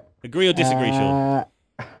 Yep. Agree or disagree, Sean?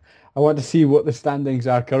 I want to see what the standings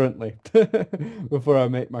are currently before I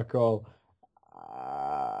make my call.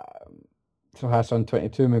 So Haas on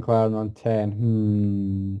 22, McLaren on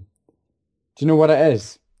 10. Do you know what it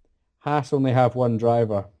is? Haas only have one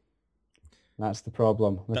driver. That's the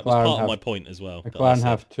problem. That was part of my point as well. McLaren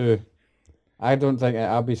have two. I don't think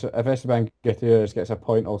I'll be. If Esteban Gutierrez gets a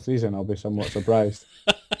point all season, I'll be somewhat surprised.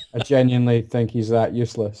 I genuinely think he's that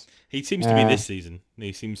useless. He seems to be this season.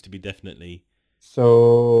 He seems to be definitely.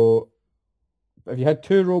 So, if you had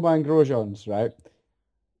two Romain Grosjeans, right,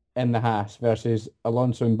 in the Haas versus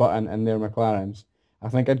Alonso and Button in their McLarens, I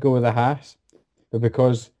think I'd go with the Haas. But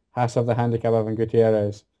because Haas have the handicap of having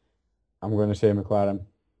Gutierrez, I'm going to say McLaren.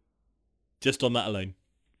 Just on that alone?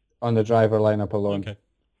 On the driver lineup alone. Okay.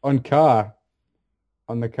 On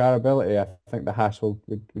the car ability, I think the Haas would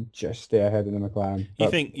just stay ahead of the McLaren.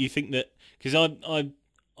 But you think that... Because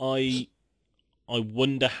I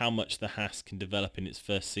wonder how much the Haas can develop in its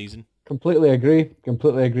first season. Completely agree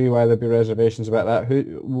why there'd be reservations about that.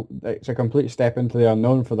 It's a complete step into the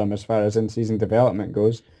unknown for them as far as in-season development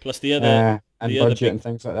goes. Plus the other... and budget and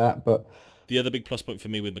things like that, but... The other big plus point for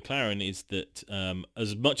me with McLaren is that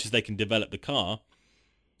as much as they can develop the car,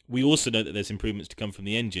 we also know that there's improvements to come from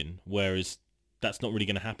the engine, whereas that's not really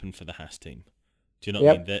going to happen for the Haas team. Do you know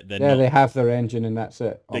what I mean? They're not, they have their engine and that's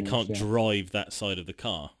it. They can't drive that side of the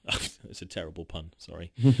car. It's a terrible pun,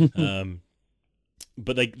 sorry.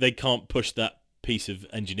 But they can't push that piece of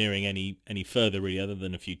engineering any further, really, other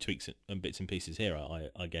than a few tweaks and bits and pieces here,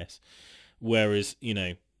 I guess. Whereas,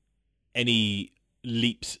 any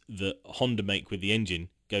leaps that Honda make with the engine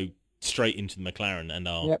go straight into the McLaren and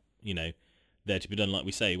are there to be done. Like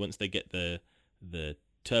we say, once they get the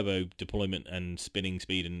turbo deployment and spinning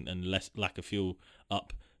speed and less lack of fuel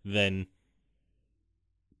up, then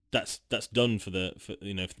that's done for the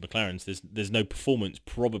McLarens. There's no performance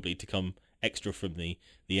probably to come extra from the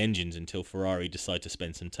engines until Ferrari decide to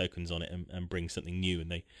spend some tokens on it and bring something new,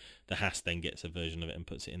 and the Haas then gets a version of it and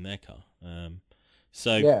puts it in their car.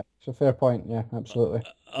 So yeah, it's a fair point. Yeah, absolutely.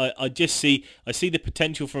 I see the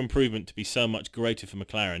potential for improvement to be so much greater for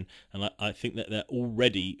McLaren, and I think that they're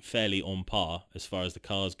already fairly on par as far as the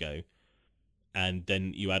cars go. And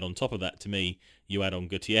then you add on top of that, to me, you add on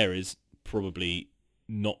Gutierrez probably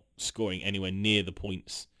not scoring anywhere near the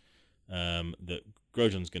points that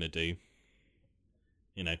Grosjean's going to do.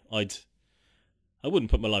 I wouldn't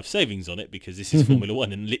put my life savings on it because this is Formula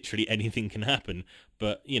One and literally anything can happen.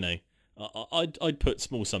 But I'd put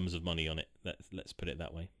small sums of money on it. Let's put it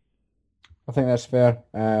that way. I think that's fair.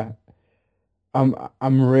 I'm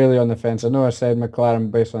really on the fence. I know I said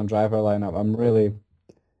McLaren based on driver lineup. I'm really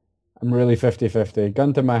 50-50.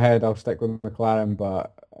 Gun to my head, I'll stick with McLaren,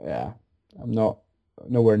 but yeah, I'm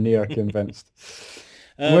nowhere near convinced.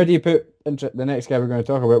 Where do you put the next guy we're going to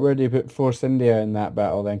talk about? Where do you put Force India in that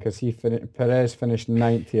battle then? Because Perez finished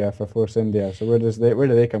 9th here for Force India. So where do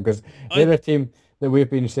they come? Because they're a team that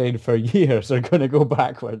we've been saying for years are going to go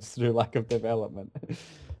backwards through lack of development.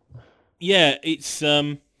 Yeah, it's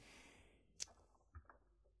I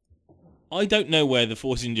don't know where the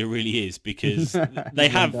Force India really is because they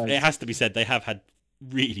have. It has to be said they have had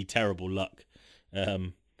really terrible luck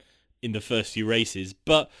in the first few races.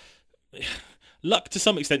 But luck, to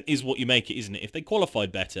some extent, is what you make it, isn't it? If they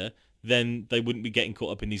qualified better, then they wouldn't be getting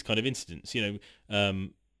caught up in these kind of incidents.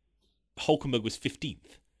 Hulkenberg was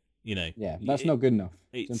 15th. Yeah, that's not good enough.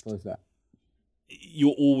 Simple as that.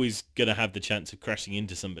 You're always going to have the chance of crashing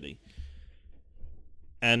into somebody.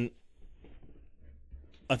 And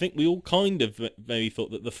I think we all kind of maybe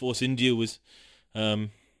thought that the Force India was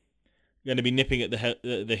going to be nipping at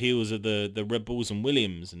the heels of the Red Bulls and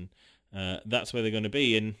Williams, and that's where they're going to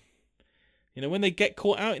be. And when they get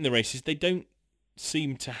caught out in the races, they don't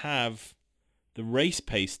seem to have the race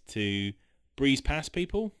pace to breeze past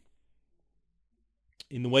people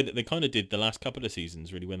in the way that they kind of did the last couple of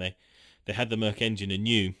seasons, really, when they had the Merc engine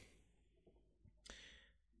anew.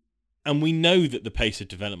 And we know that the pace of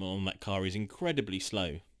development on that car is incredibly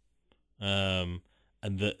slow, and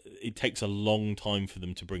that it takes a long time for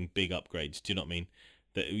them to bring big upgrades. Do you know what I mean?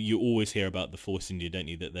 That you always hear about the Force India, don't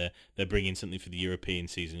you? That they're bringing something for the European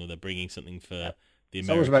season, or they're bringing something for the American season. It's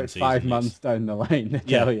always about 5 months down the line. They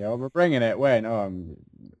tell you, we're bringing it when?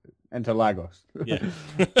 Into Lagos. Yeah.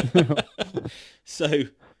 So,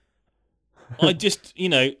 I just, Do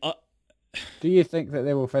you think that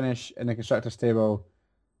they will finish in the constructors' table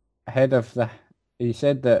ahead of the? You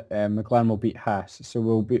said that McLaren will beat Haas, so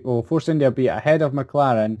will Force India be ahead of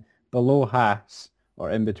McLaren, below Haas,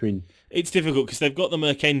 or in between? It's difficult because they've got the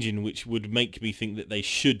Merc engine, which would make me think that they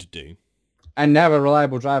should do. And they have a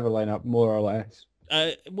reliable driver lineup, more or less.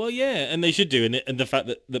 Well, yeah, and they should do. And the fact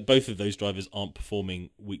that both of those drivers aren't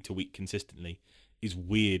performing week to week consistently is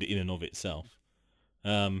weird in and of itself.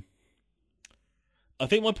 I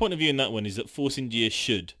think my point of view in that one is that Force India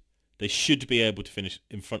should be able to finish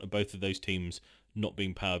in front of both of those teams not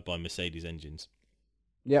being powered by Mercedes engines.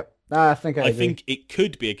 Yep, I think I agree. think it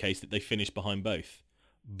could be a case that they finish behind both,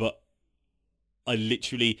 but I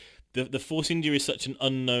literally the Force India is such an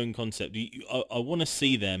unknown concept. I want to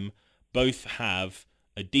see them both have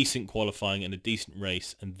a decent qualifying and a decent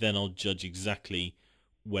race, and then I'll judge exactly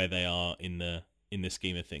where they are in the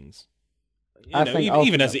scheme of things.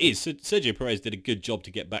 Even as it is, Sergio Perez did a good job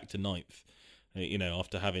to get back to 9th.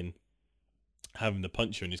 After having the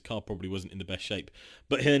puncture, and his car probably wasn't in the best shape.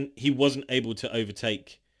 But then he wasn't able to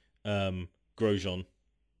overtake Grosjean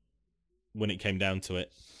when it came down to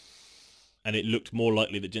it. And it looked more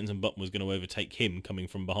likely that Jenson Button was going to overtake him coming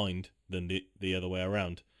from behind than the other way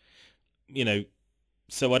around.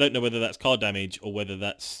 So I don't know whether that's car damage or whether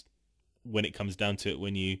that's when it comes down to it,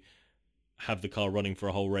 when you have the car running for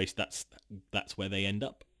a whole race, that's where they end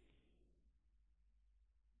up.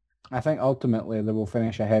 I think ultimately they will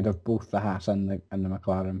finish ahead of both the Haas and the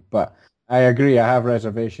McLaren. But I agree, I have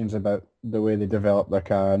reservations about the way they develop their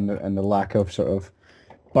car and the lack of sort of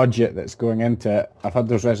budget that's going into it. I've had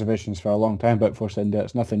those reservations for a long time about Force India.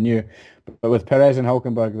 It's nothing new. But with Perez and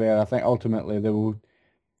Hulkenberg there, I think ultimately they will...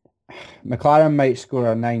 McLaren might score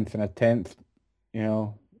a 9th and a 10th,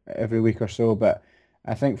 every week or so, but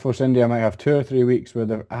I think Force India might have 2 or 3 weeks where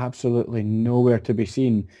they're absolutely nowhere to be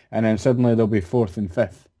seen, and then suddenly they'll be 4th and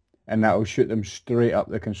 5th, and that will shoot them straight up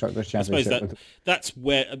the Constructors' Championship. I suppose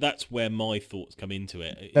that's where my thoughts come into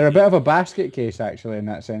it. They're a bit of a basket case, actually, in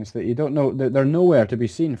that sense, that you don't know, they're nowhere to be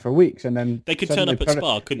seen for weeks, and then they could turn up at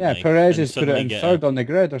Spa, couldn't they? Yeah, Perez has put it in 3rd on the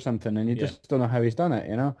grid or something, and you just don't know how he's done it,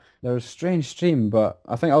 They're a strange stream, but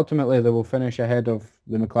I think ultimately they will finish ahead of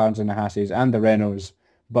the McLarens and the Haases and the Renaults,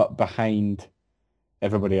 but behind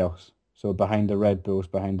everybody else. So behind the Red Bulls,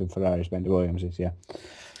 behind the Ferraris, behind the Williamses, yeah.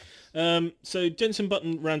 So Jenson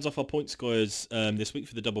Button rounds off our point scorers this week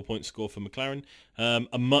for the double point score for McLaren.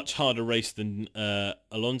 A much harder race than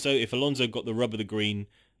Alonso. If Alonso got the rub of the green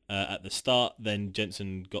at the start, then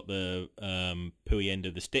Jenson got the pooey end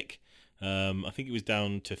of the stick. I think it was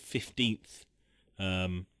down to 15th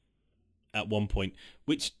at one point,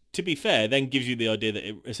 which, to be fair, then gives you the idea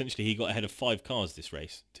that essentially he got ahead of 5 cars this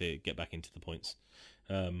race to get back into the points.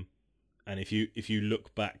 And if you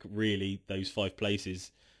look back, really, those 5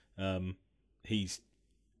 places, he's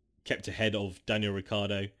kept ahead of Daniel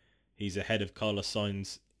Ricciardo. He's ahead of Carlos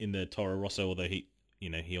Sainz in the Toro Rosso, although he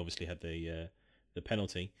obviously had the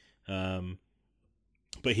penalty,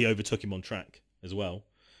 but he overtook him on track as well.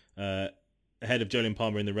 Ahead of Jolyon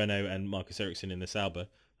Palmer in the Renault and Marcus Ericsson in the Sauber.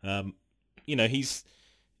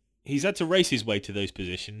 He's had to race his way to those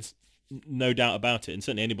positions, no doubt about it. And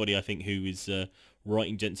certainly anybody, I think, who is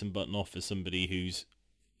writing Jenson Button off as somebody who's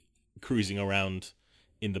cruising around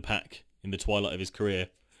in the pack in the twilight of his career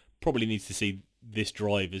probably needs to see this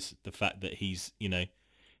drive as the fact that he's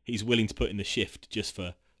willing to put in the shift just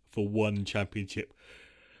for one championship.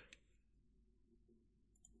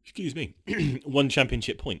 Excuse me, one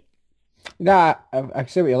championship point. Nah, I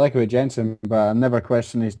see what you like about Jensen, but I never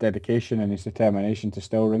question his dedication and his determination to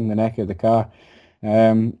still wring the neck of the car.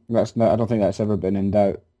 That's not. I don't think that's ever been in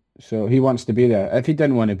doubt. So he wants to be there. If he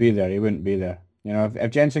didn't want to be there, he wouldn't be there. You know, if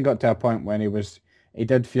Jensen got to a point when he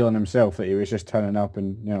did feel in himself that he was just turning up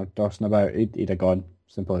and tossing about, he'd have gone.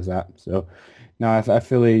 Simple as that. So, no, I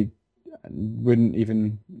fully wouldn't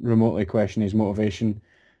even remotely question his motivation.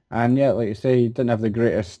 And yeah, like you say, he didn't have the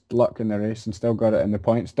greatest luck in the race and still got it in the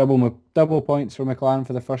points. Double points for McLaren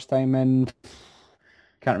for the first time in,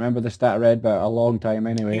 can't remember the stat I read, but a long time I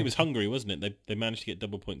think anyway. it was Hungary, wasn't it? They managed to get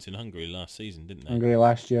double points in Hungary last season, didn't they? Hungary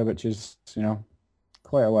last year, which is,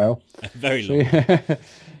 quite a while. Very So long. yeah,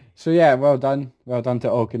 so yeah, well done. Well done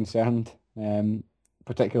to all concerned.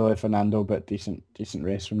 Particularly Fernando, but decent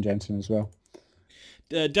race from Jensen as well.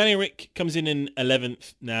 Danny Rick comes in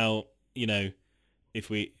 11th. Now,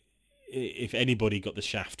 if anybody got the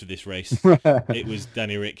shaft of this race, it was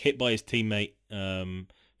Danny Rick, hit by his teammate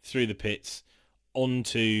through the pits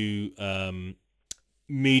onto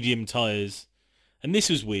medium tyres. And this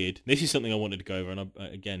was weird. This is something I wanted to go over, and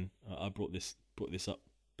I brought this up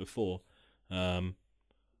before.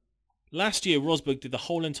 Last year, Rosberg did the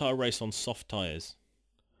whole entire race on soft tyres.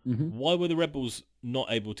 Mm-hmm. Why were the Red Bulls not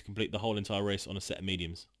able to complete the whole entire race on a set of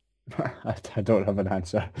mediums? I don't have an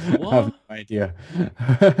answer. What? I have no idea.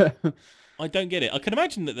 I don't get it. I can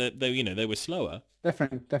imagine that they were slower.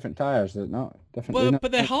 Different tires, is it not? Different. Well,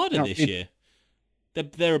 but they're harder not- this year.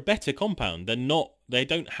 They're a better compound. They're not. They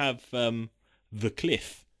don't have the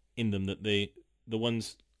cliff in them that the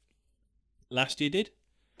ones last year did.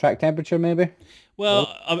 Track temperature, maybe.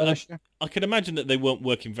 Well, Last year? I can imagine that they weren't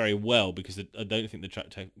working very well because I don't think the track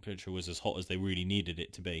temperature was as hot as they really needed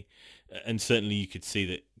it to be, and certainly you could see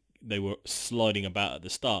that they were sliding about at the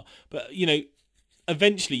start. But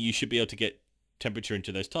eventually you should be able to get temperature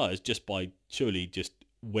into those tyres just by surely just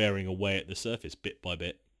wearing away at the surface bit by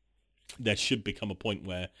bit. There should become a point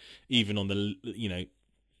where even on the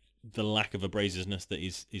the lack of abrasiveness that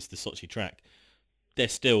is the Sochi track, they're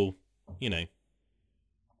still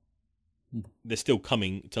they're still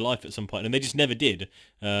coming to life at some point, and they just never did.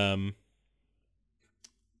 And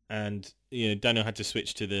Daniel had to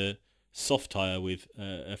switch to the soft tyre with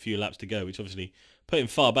a few laps to go, which obviously put him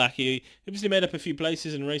far back. He obviously made up a few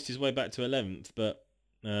places and raced his way back to 11th, but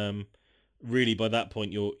really by that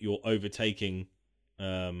point you're overtaking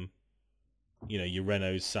your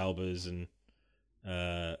Renaults, Saubers and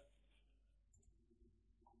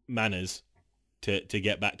Manners to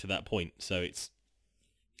get back to that point. So it's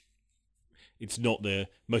not the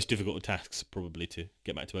most difficult of tasks probably to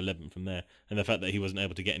get back to 11th from there. And the fact that he wasn't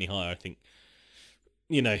able to get any higher, I think,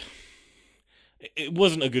 it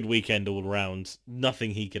wasn't a good weekend all around.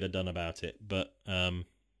 Nothing he could have done about it, but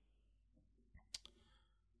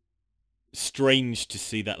strange to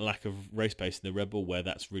see that lack of race pace in the Red Bull where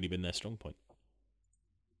that's really been their strong point.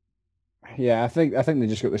 Yeah, I think they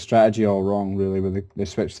just got the strategy all wrong, really, with the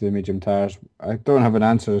switch to the medium tyres. I don't have an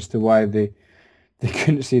answer as to why they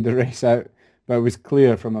couldn't see the race out, but it was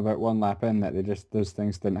clear from about one lap in that those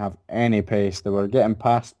things didn't have any pace. They were getting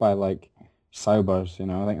passed by like Saubers,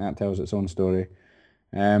 I think that tells its own story.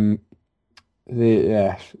 And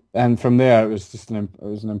from there it was just an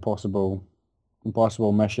impossible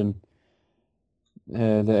mission.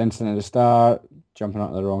 The incident at the start, jumping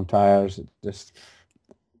onto the wrong tyres, it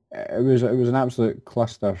was an absolute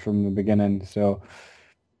cluster from the beginning. So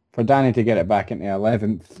for Danny to get it back into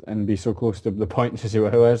 11th and be so close to the points as he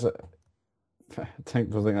was, I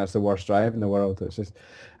don't think that's the worst drive in the world. It's just,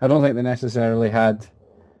 I don't think they necessarily had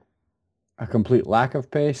a complete lack of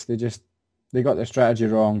pace. They got their strategy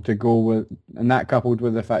wrong to go with, and that coupled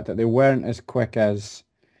with the fact that they weren't as quick as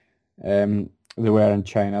they were in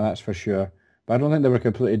China, that's for sure. But I don't think they were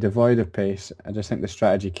completely devoid of pace. I just think the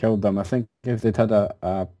strategy killed them. I think if they'd had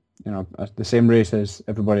the same race as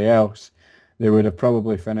everybody else, they would have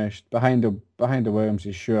probably finished behind the Williams,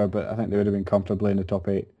 is sure, but I think they would have been comfortably in the top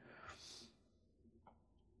 8.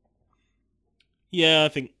 Yeah, I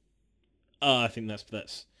think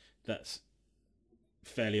that's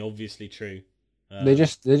fairly obviously true. They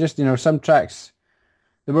just some tracks,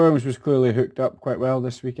 the Williams was clearly hooked up quite well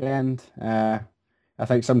this weekend. I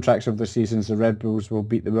think some tracks of the seasons the Red Bulls will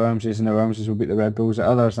beat the Williamses and the Williamses will beat the Red Bulls. At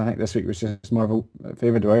others, I think this week was just more of a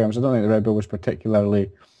favour to Williams. I don't think the Red Bull was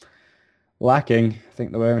particularly lacking. I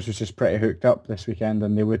think the Williams was just pretty hooked up this weekend,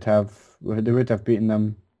 and they would have beaten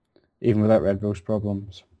them even without Red Bull's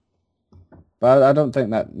problems. But I don't think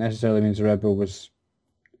that necessarily means the Red Bull was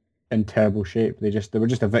in terrible shape. They were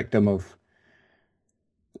just a victim of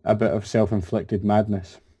a bit of self-inflicted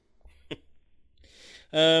madness.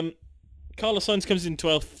 Carlos Sainz comes in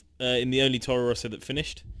 12th in the only Toro Rosso that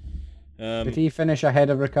finished. Did he finish ahead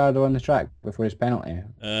of Ricardo on the track before his penalty?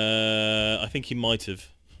 I think he might have.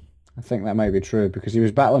 I think that might be true because he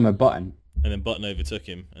was battling with Button. And then Button overtook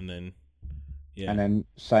him, and then... Yeah. And then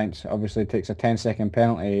Sainz obviously takes a 10-second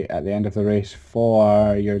penalty at the end of the race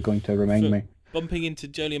for, you're going to remind me. Bumping into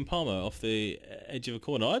Jolyon Palmer off the edge of a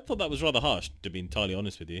corner. I thought that was rather harsh, to be entirely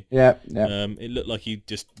honest with you. Yeah. It looked like he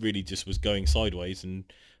just was going sideways, and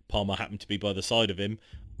Palmer happened to be by the side of him.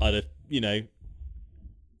 I'd have, in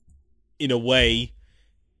a way,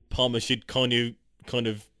 Palmer should kind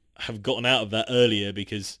of have gotten out of that earlier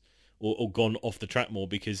because, or gone off the track more,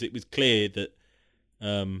 because it was clear that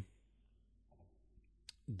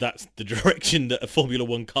that's the direction that a Formula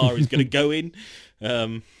One car is going to go in.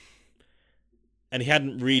 And he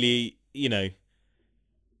hadn't really, I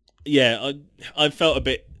felt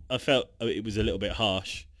it was a little bit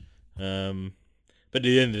harsh. But at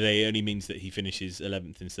the end of the day, it only means that he finishes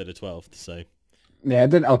 11th instead of 12th. So yeah, it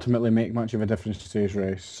didn't ultimately make much of a difference to his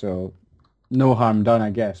race. So no harm done,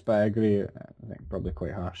 I guess. But I agree. I think probably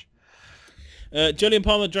quite harsh. Jolyon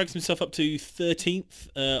Palmer drags himself up to 13th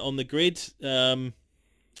on the grid.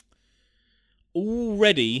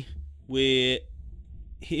 Already, we're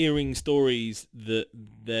hearing stories that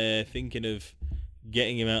they're thinking of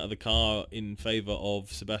getting him out of the car in favour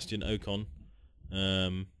of Sebastian Ocon,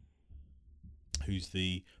 who's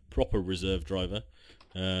the proper reserve driver.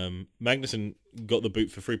 Magnussen got the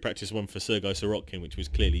boot for free practice one for Sergei Sorokin, which was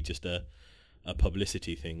clearly just a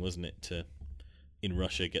publicity thing, wasn't it? To, in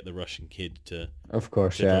Russia, get the Russian kid to drive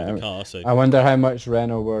the car. So I wonder how much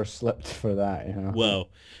Renault were slipped for that. Well,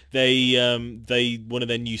 they one of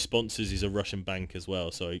their new sponsors is a Russian bank as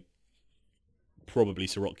well, so probably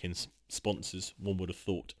Sorokin's sponsors, one would have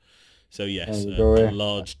thought. So yes, a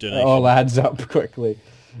large donation. It all adds up quickly.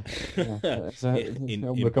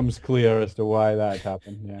 It becomes clear as to why that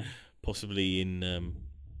happened. Yeah, possibly in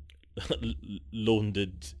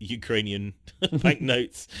laundered Ukrainian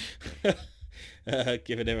banknotes.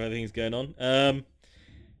 Given everything's going on.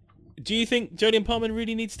 Do you think Jolyon Palmer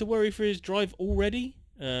really needs to worry for his drive already?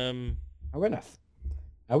 I wouldn't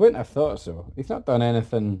have thought so. He's not done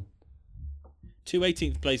anything. 2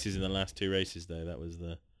 18th places in the last 2 races, though. That was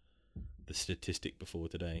the statistic before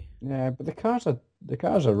today. Yeah, but the car's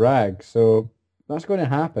a rag, so that's going to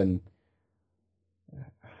happen.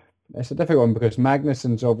 It's a difficult one because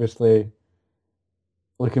Magnussen's obviously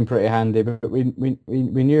looking pretty handy, but we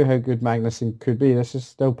knew how good Magnussen could be. This is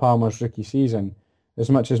still Palmer's rookie season. As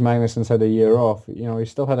much as Magnussen's had a year off, he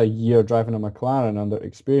still had a year driving a McLaren under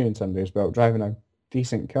experience under his belt, driving a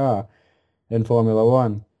decent car in Formula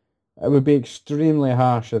One. It would be extremely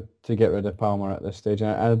harsh to get rid of Palmer at this stage,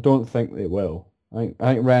 and I don't think they will. I think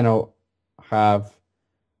Renault have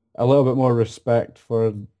a little bit more respect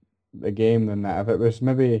for the game than that. If it was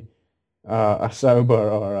maybe a Sauber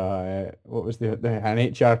or what was an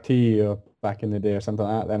HRT back in the day or something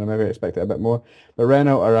like that, then I maybe expect it a bit more. But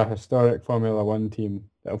Renault are a historic Formula One team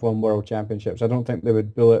that have won world championships. I don't think they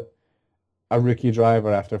would bullet a rookie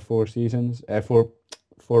driver after 4 seasons,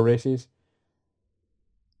 four races.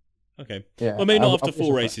 Okay. Yeah, well, maybe not after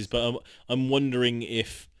 4 races, but I'm wondering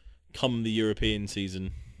if come the European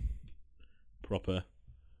season proper,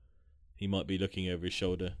 he might be looking over his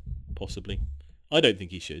shoulder, possibly. I don't think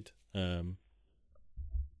he should. And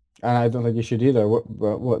I don't think you should either.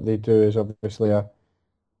 What they do is obviously a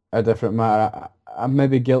different matter. I'm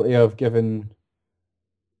maybe guilty of giving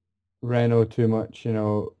Renault too much,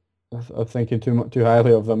 of thinking too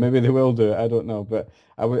highly of them. Maybe they will do it. I don't know, but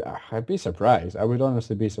I'd be surprised. I would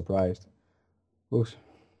honestly be surprised. We'll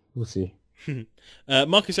see.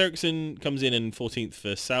 Marcus Ericsson comes in 14th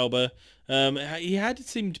for Sauber. He had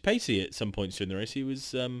seemed pacey at some points during the race. He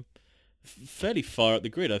was fairly far up the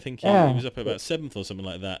grid. I think he was up about 7th or something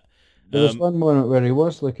like that. There was one moment where he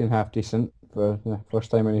was looking half decent for the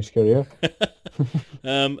first time in his career.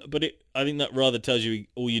 But I think that rather tells you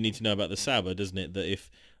all you need to know about the Sauber, doesn't it? That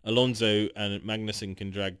if Alonso and Magnussen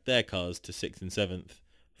can drag their cars to 6th and 7th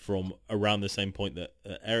from around the same point that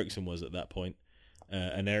Ericsson was at that point,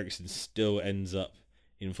 and Ericsson still ends up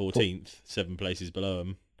in 14th, 7 places below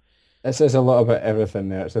him. It says a lot about everything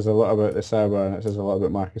there. It says a lot about the Sauber, and it says a lot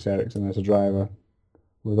about Marcus Ericsson as a driver,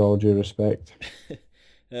 with all due respect.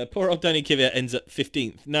 Poor old Danny Kvyat ends up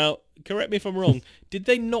 15th. Now, correct me if I'm wrong, did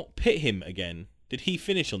they not pit him again? Did he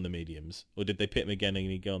finish on the mediums, or did they pit him again and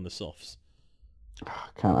he go on the softs? I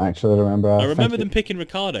can't actually remember. I remember them picking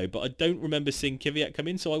Ricciardo, but I don't remember seeing Kvyat come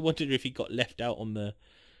in, so I wondered if he got left out on the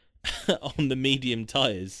on the medium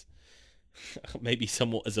tyres. Maybe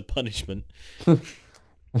somewhat as a punishment.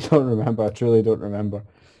 I don't remember. I truly don't remember.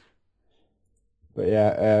 But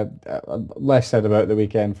yeah, less said about the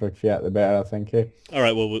weekend for Fiat, the better, I think. Eh? All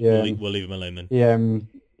right, well, we'll, Yeah, we'll leave him alone then.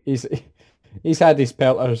 he, he's he's had his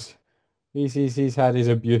pelters. He's had his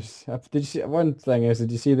abuse. Did you see one thing is?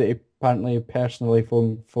 Did you see that he apparently personally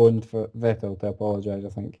phoned for Vettel to apologise? I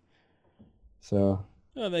think so.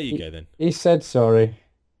 Oh, there you He, go then. he said sorry.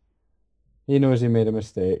 He knows he made a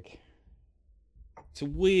mistake. It's a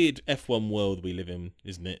weird F1 world we live in,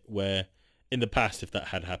 isn't it? Where in the past, if that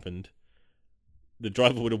had happened, the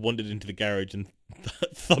driver would have wandered into the garage and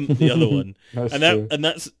thumped the other one, That's and true.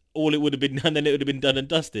 that's all it would have been, and then it would have been done and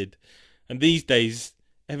dusted. And these days,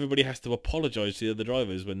 everybody has to apologise to the other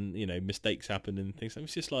drivers when mistakes happen and things.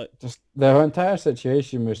 It's just like, Just the entire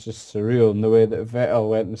situation was just surreal in the way that Vettel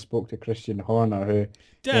went and spoke to Christian Horner, who,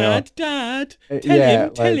 Dad, yeah,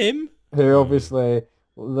 tell like, him. who obviously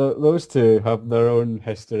those two have their own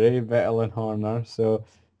history, Vettel and Horner. So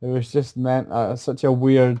it was just meant such a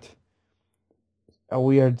weird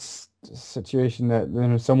situation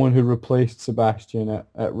that someone who replaced Sebastian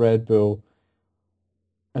at Red Bull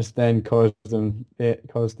has then caused the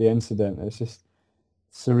incident. It's just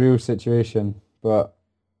a surreal situation, but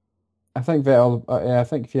I think Vettel, I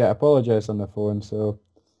think Fiat apologized on the phone. So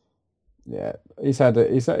yeah, he's had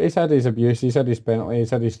his abuse, he's had his penalty,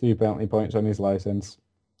 he's had his 3 penalty points on his license.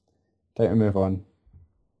 Time to move on.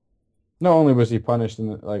 Not only was he punished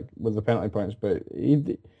with the penalty points, but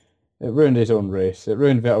it ruined his own race. It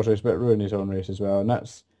ruined Vettel's race, but it ruined his own race as well. And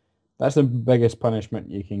that's the biggest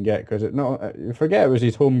punishment you can get, because you forget it was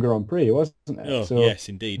his home Grand Prix, wasn't it? Oh, So, yes,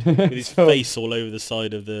 indeed. With his so, face all over the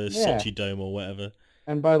side of the yeah. Sochi Dome or whatever.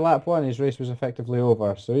 And by lap one, his race was effectively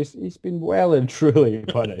over. So he's been well and truly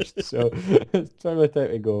punished. So it's probably time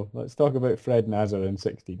to go. Let's talk about Fred Nasser in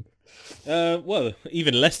 16th. Well,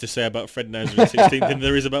 even less to say about Fred Nasser in 16th than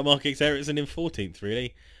there is about Marcus Ericsson in 14th,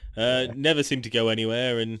 really. Never seemed to go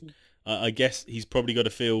anywhere, and I guess he's probably got to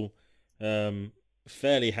feel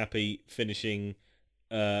fairly happy finishing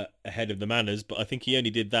ahead of the Manners, but I think he only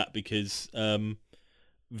did that because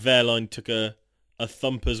Wehrlein took a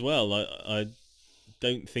thump as well. I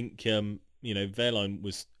don't think Wehrlein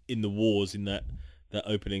was in the wars in that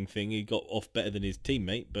opening thing. He got off better than his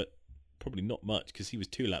teammate, but probably not much because he was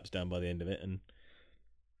 2 laps down by the end of it. And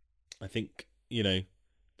I think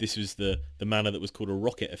this was the manner that was called a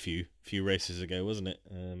rocket a few races ago, wasn't it?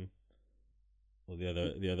 Or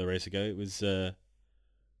the other race ago, it was.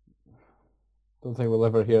 Don't think we'll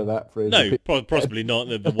ever hear that phrase. No, possibly not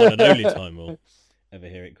the one and only time we'll ever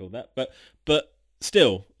hear it called that. But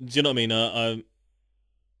still, do you know what I mean?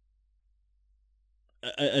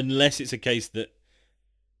 Unless it's a case that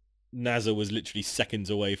Nasser was literally seconds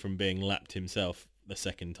away from being lapped himself the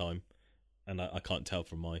second time, and I can't tell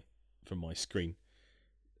from my screen.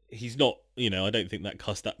 He's not, I don't think that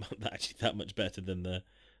cost that actually that much better than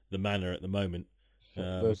the Manor at the moment.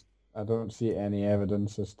 I don't see any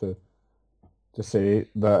evidence as to say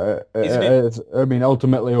that Isn't it- it's, I mean,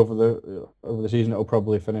 ultimately over the season it'll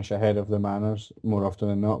probably finish ahead of the Manners more often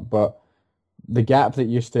than not. But the gap that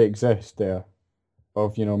used to exist there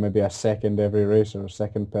of maybe a second every race or a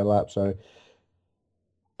second per lap, sorry,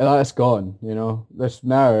 that's gone. This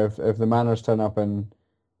now if the Manners turn up and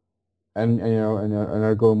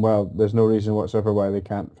are going well, there's no reason whatsoever why they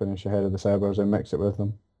can't finish ahead of the Sabres and mix it with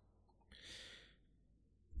them.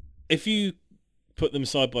 If you put them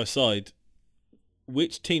side by side,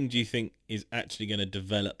 which team do you think is actually going to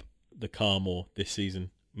develop the car more this season,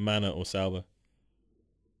 Manor or Sauber?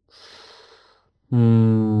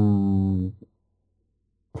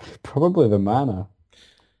 Probably the Manor.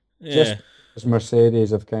 Yeah. Just because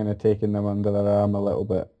Mercedes have kind of taken them under their arm a little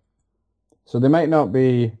bit. So they might not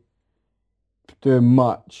be doing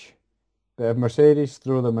much, but if Mercedes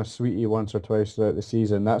throw them a sweetie once or twice throughout the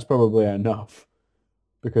season, that's probably enough,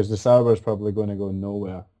 because the Sauber's probably going to go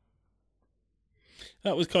nowhere.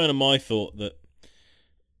 That was kind of my thought, that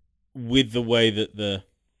with the way that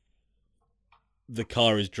the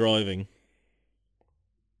car is driving,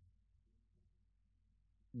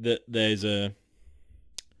 that there's a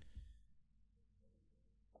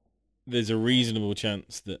reasonable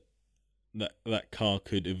chance that car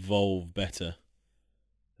could evolve better.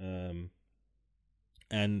 And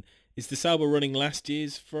is the Sauber running last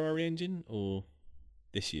year's Ferrari engine or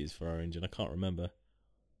this year's Ferrari engine? I can't remember.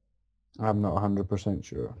 I'm not 100%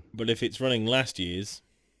 sure. But if it's running last year's,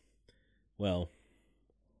 well,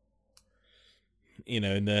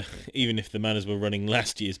 and even if the Manners were running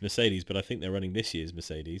last year's Mercedes, but I think they're running this year's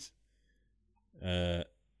Mercedes,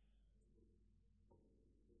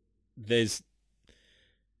 there's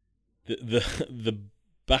the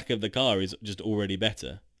back of the car is just already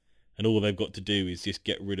better, and all they've got to do is just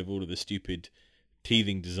get rid of all of the stupid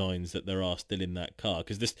teething designs that there are still in that car,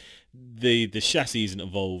 because the chassis isn't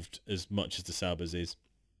evolved as much as the Sauber's is.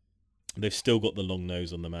 They've still got the long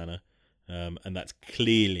nose on the Manor, and that's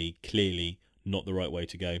clearly not the right way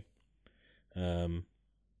to go.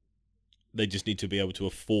 They just need to be able to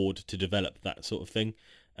afford to develop that sort of thing,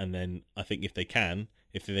 and then I think if they can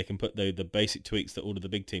put the basic tweaks that all of the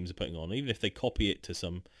big teams are putting on, even if they copy it to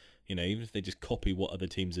some, even if they just copy what other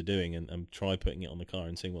teams are doing and try putting it on the car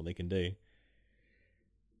and seeing what they can do,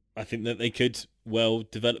 I think that they could well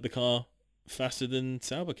develop the car faster than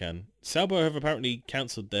Sauber can. Sauber have apparently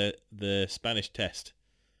cancelled the Spanish test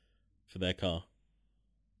for their car.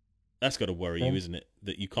 That's got to worry you, isn't it?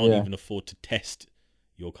 That you can't even afford to test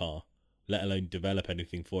your car, let alone develop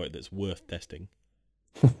anything for it that's worth testing.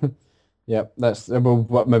 Yeah,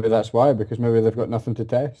 maybe that's why, because maybe they've got nothing to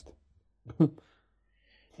test.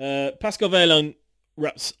 Pascal Wehrlein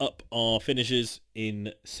wraps up our finishes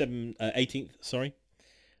in 18th. Sorry,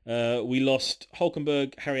 we lost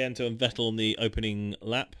Hulkenberg, Haryanto, and Vettel on the opening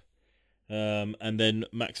lap, and then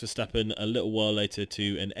Max Verstappen a little while later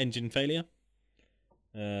to an engine failure.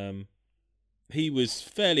 He was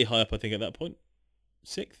fairly high up, I think, at that point,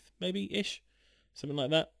 6th maybe ish, something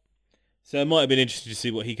like that. So it might have been interesting to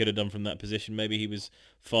see what he could have done from that position. Maybe he was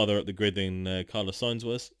farther up the grid than Carlos Sainz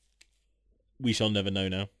was. We shall never know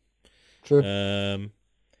now. True.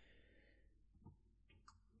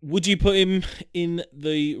 Would you put him in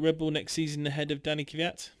the Red Bull next season ahead of Danny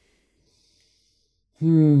Kvyat?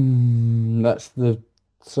 That's the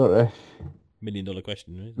sort of $1 million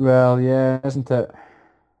question, right? Well, yeah, isn't it?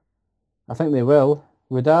 I think they will.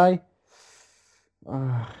 Would I?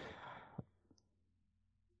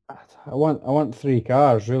 I want 3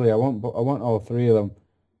 cars, really. I want all 3 of them.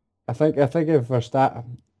 I think if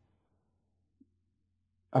Verstappen,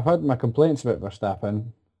 I've had my complaints about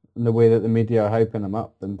Verstappen and the way that the media are hyping him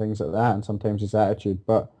up and things like that, and sometimes his attitude,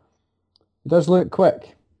 but he does look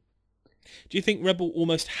quick. Do you think Red Bull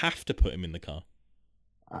almost have to put him in the car?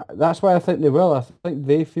 That's why I think they will. I think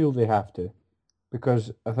they feel they have to,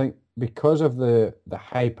 because I think because of the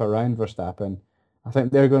hype around Verstappen, I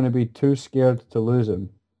think they're going to be too scared to lose him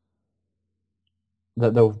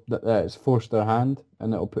that it's forced their hand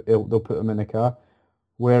and they'll put him in the car.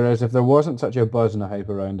 Whereas if there wasn't such a buzz and a hype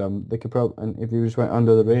around him, they could probably, and if he just went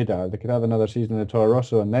under the radar, they could have another season in the Toro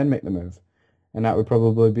Rosso and then make the move, and that would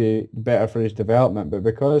probably be better for his development. But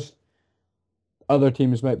because other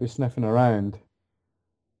teams might be sniffing around,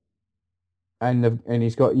 and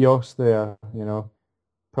he's got Jos there,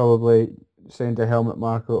 probably saying to Helmut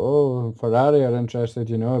Marko, "Oh, Ferrari are interested,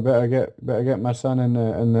 better get my son in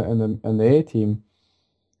the A team."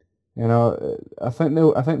 I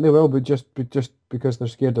think they will, but just because they're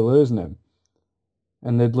scared of losing him,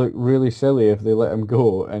 and they'd look really silly if they let him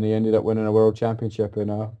go and he ended up winning a world championship in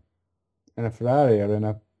a Ferrari or in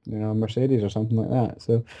a Mercedes or something like that.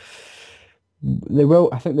 So they will.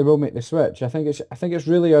 I think they will make the switch. I think it's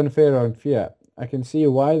really unfair on Fiat. I can see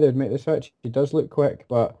why they'd make the switch. He does look quick,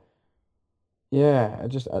 but yeah,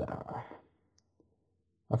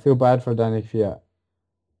 I feel bad for Danny Kvyat.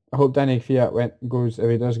 I hope Danny Kvyat goes, if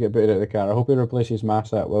he does get booted out of the car, I hope he replaces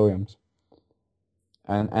Massa at Williams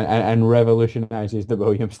and revolutionises the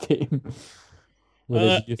Williams team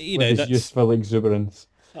with his youthful exuberance.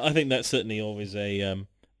 I think that's certainly always a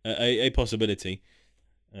possibility.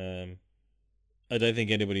 I don't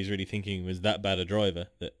think anybody's really thinking he was that bad a driver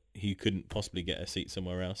that he couldn't possibly get a seat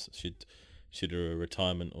somewhere else should a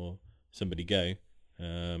retirement or somebody go.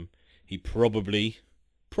 He probably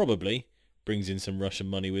brings in some Russian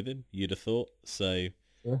money with him, you'd have thought. So,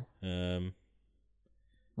 yeah.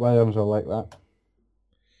 Williams will like that.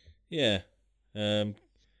 Yeah. I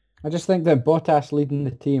just think that Bottas leading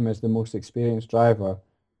the team as the most experienced driver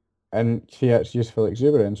and Fiat's youthful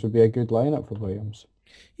exuberance would be a good lineup for Williams.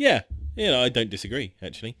 Yeah, I don't disagree,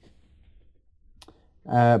 actually.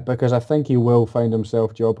 Because I think he will find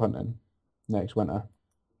himself job hunting next winter.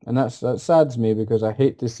 And that saddens me, because I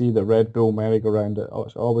hate to see the Red Bull merry-go-round.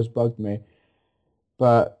 It's always bugged me.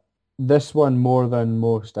 But this one, more than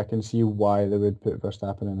most, I can see why they would put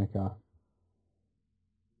Verstappen in the car.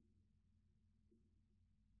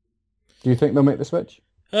 Do you think they'll make the switch?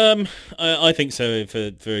 I think so,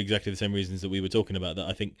 for exactly the same reasons that we were talking about. That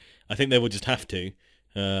I think they will just have to,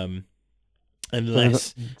 unless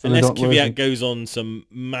Kvyat goes on some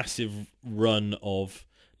massive run of,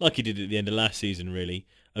 like he did at the end of last season, really,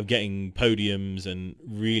 of getting podiums and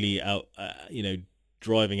really out,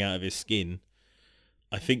 driving out of his skin.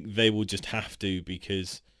 I think they will just have to,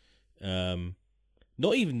 because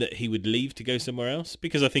not even that he would leave to go somewhere else,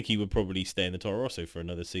 because I think he would probably stay in the Toro Rosso for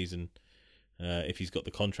another season if he's got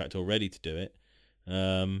the contract already to do it.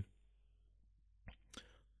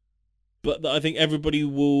 but I think everybody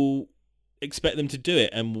will expect them to do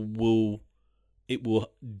it, and it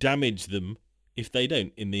will damage them if they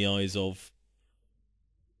don't in the eyes of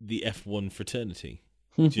the F1 fraternity.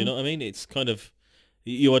 Do you know what I mean? It's kind of,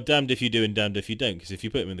 you are damned if you do and damned if you don't, because if you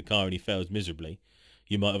put him in the car and he fails miserably,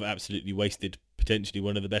 you might have absolutely wasted potentially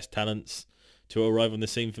one of the best talents to arrive on the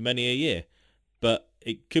scene for many a year. But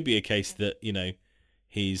it could be a case that, you know,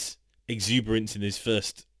 his exuberance in his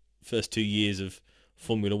first 2 years of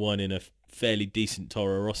Formula One in a fairly decent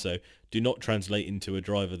Toro Rosso do not translate into a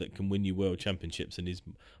driver that can win you world championships and is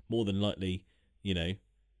more than likely, you know,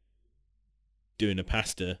 doing a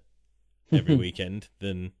pasta every weekend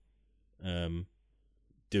than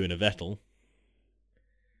doing a Vettel.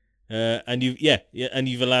 And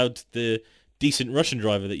you've allowed the decent Russian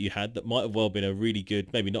driver that you had that might have well been a really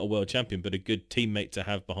good, maybe not a world champion, but a good teammate to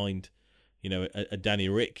have behind, you know, a Danny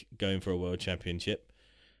Rick going for a world championship.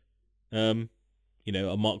 You know,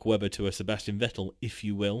 a Mark Webber to a Sebastian Vettel, if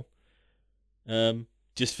you will,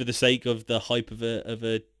 just for the sake of the hype of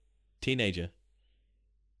a teenager.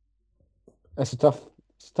 It's a tough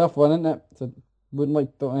one, isn't it?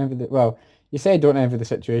 Don't envy the, well, you say don't envy the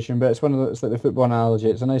situation, but it's one of the, it's like the football analogy.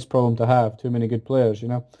 It's a nice problem to have. Too many good players, you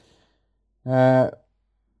know.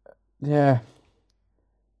 Yeah.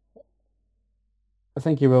 I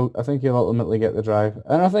think he will. I think he'll ultimately get the drive,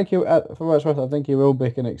 and I think he'll. For what it's worth, I think he will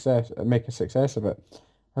make a success of it.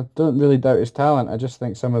 I don't really doubt his talent. I just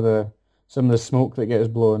think some of the smoke that gets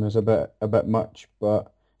blown is a bit much.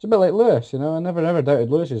 But it's a bit like Lewis, you know. I never doubted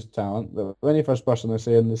Lewis's talent. But when he first burst on the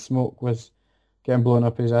scene, the smoke was getting blown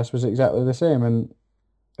up his ass was exactly the same, and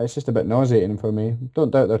it's just a bit nauseating for me. Don't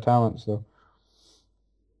doubt their talents though.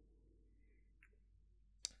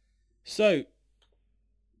 So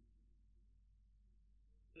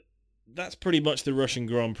that's pretty much the Russian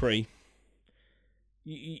Grand Prix.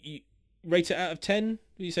 You rate it out of 10?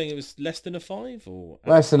 Were you saying it was less than a 5? Or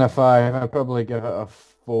Less than a 5. I'd probably give it a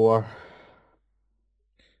 4.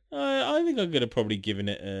 I think I'm going to probably giving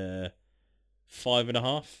it a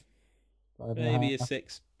 5.5. Maybe a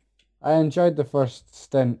 6. I enjoyed the first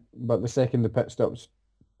stint, but the second the pit stops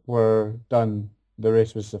were done, the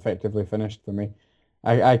race was effectively finished for me.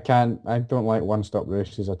 I don't like one-stop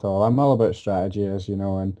races at all. I'm all about strategy, as you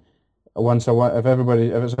know, and if it's a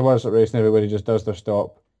one-stop race and everybody just does their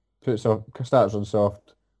stop, starts on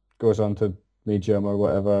soft, goes on to medium or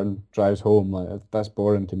whatever and drives home, like that's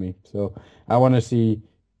boring to me. So I want to see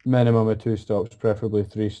minimum of 2 stops, preferably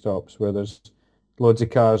 3 stops, where there's loads of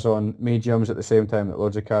cars on mediums at the same time that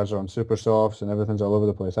loads of cars are on super softs and everything's all over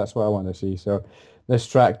the place. That's what I want to see. So this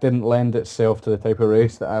track didn't lend itself to the type of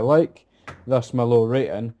race that I like, thus my low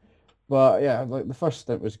rating. But yeah, like the first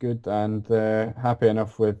stint was good and happy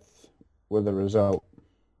enough with the result.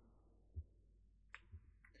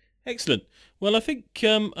 Excellent. Well, I think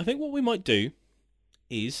what we might do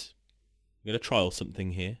is I'm going to trial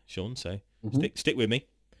something here, Sean. So stick with me.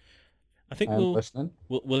 I think we'll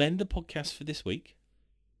end the podcast for this week,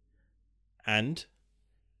 and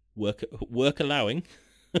work allowing,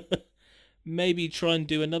 maybe try and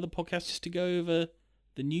do another podcast just to go over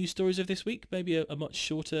the news stories of this week. Maybe a much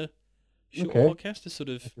shorter podcast to sort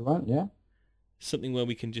of, if you want, yeah, something where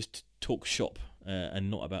we can just talk shop and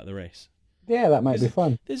not about the race. Yeah, that might be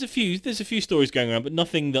fun. There's a few stories going around, but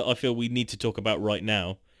nothing that I feel we need to talk about right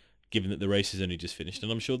now, given that the race has only just finished. And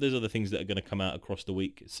I'm sure there's other things that are going to come out across the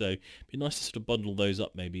week. So it'd be nice to sort of bundle those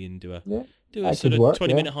up maybe and do a sort of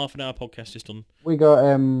 20-minute, half-an-hour podcast just on... We got,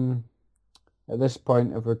 at this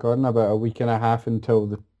point of recording, about a week and a half until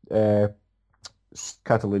the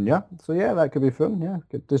Catalunya. So yeah, that could be fun. Yeah,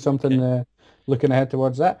 could do something looking ahead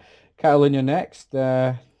towards that. Catalunya next.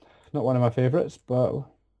 Not one of my favourites, but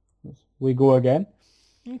we go again.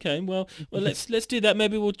 Okay, well, let's do that.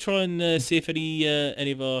 Maybe we'll try and see if any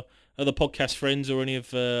of our other podcast friends or any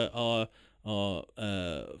of our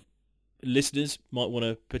listeners might want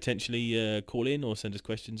to potentially call in or send us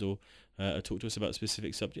questions or talk to us about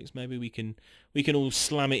specific subjects. Maybe we can all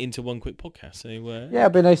slam it into one quick podcast. So yeah,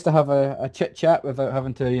 it'd be nice to have a chit chat without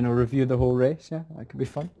having to review the whole race. Yeah, that could be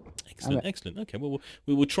fun. Excellent. Okay, well,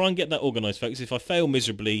 we will try and get that organised, folks. If I fail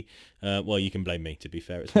miserably, well, you can blame me, to be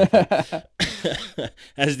fair. It's my fault.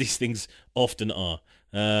 As these things often are.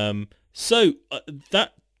 So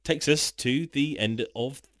that takes us to the end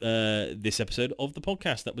of this episode of the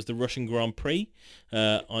podcast. That was the Russian Grand Prix.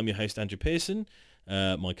 I'm your host, Andrew Pearson.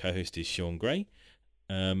 My co-host is Sean Gray.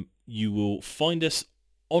 You will find us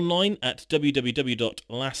online at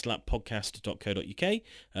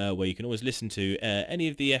www.lastlappodcast.co.uk, where you can always listen to any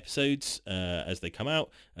of the episodes as they come out.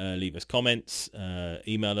 Leave us comments,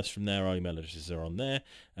 email us from there. Our email addresses are on there.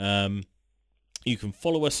 You can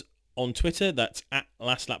follow us on Twitter. That's at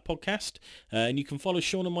Last Lap Podcast. And you can follow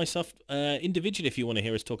Sean and myself individually if you want to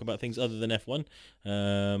hear us talk about things other than F1.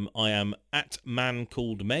 I am at Man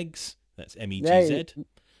Called Megs. That's MEGZ.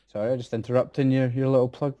 Sorry, just interrupting your little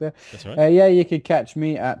plug there. That's all right. Yeah, you could catch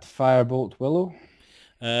me at Firebolt Willow.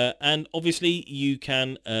 And obviously you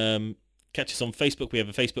can catch us on Facebook. We have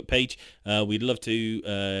a Facebook page. We'd love to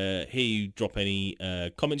hear you drop any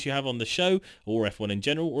comments you have on the show or F1 in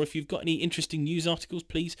general, or if you've got any interesting news articles,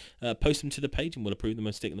 please post them to the page and we'll approve them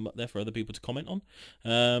and stick them up there for other people to comment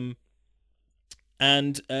on.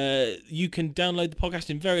 And you can download the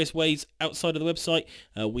podcast in various ways outside of the website.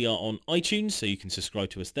 We are on iTunes, so you can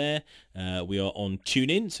subscribe to us there. We are on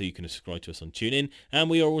TuneIn, so you can subscribe to us on TuneIn. And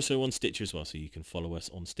we are also on Stitcher as well, so you can follow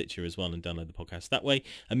us on Stitcher as well and download the podcast that way.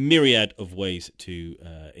 A myriad of ways to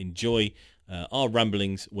enjoy our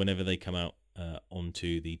ramblings whenever they come out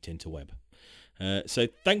onto the Tinterweb. So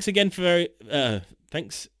thanks again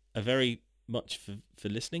thanks very much for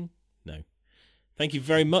listening. No. Thank you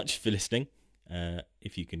very much for listening.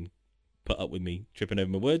 If you can put up with me tripping over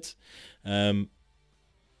my words. I've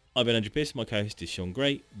been Andrew Pearce. My co-host is Sean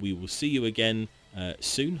Gray. We will see you again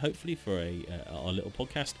soon, hopefully, for our little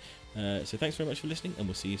podcast. So thanks very much for listening, and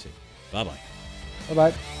we'll see you soon. Bye-bye.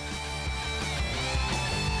 Bye-bye.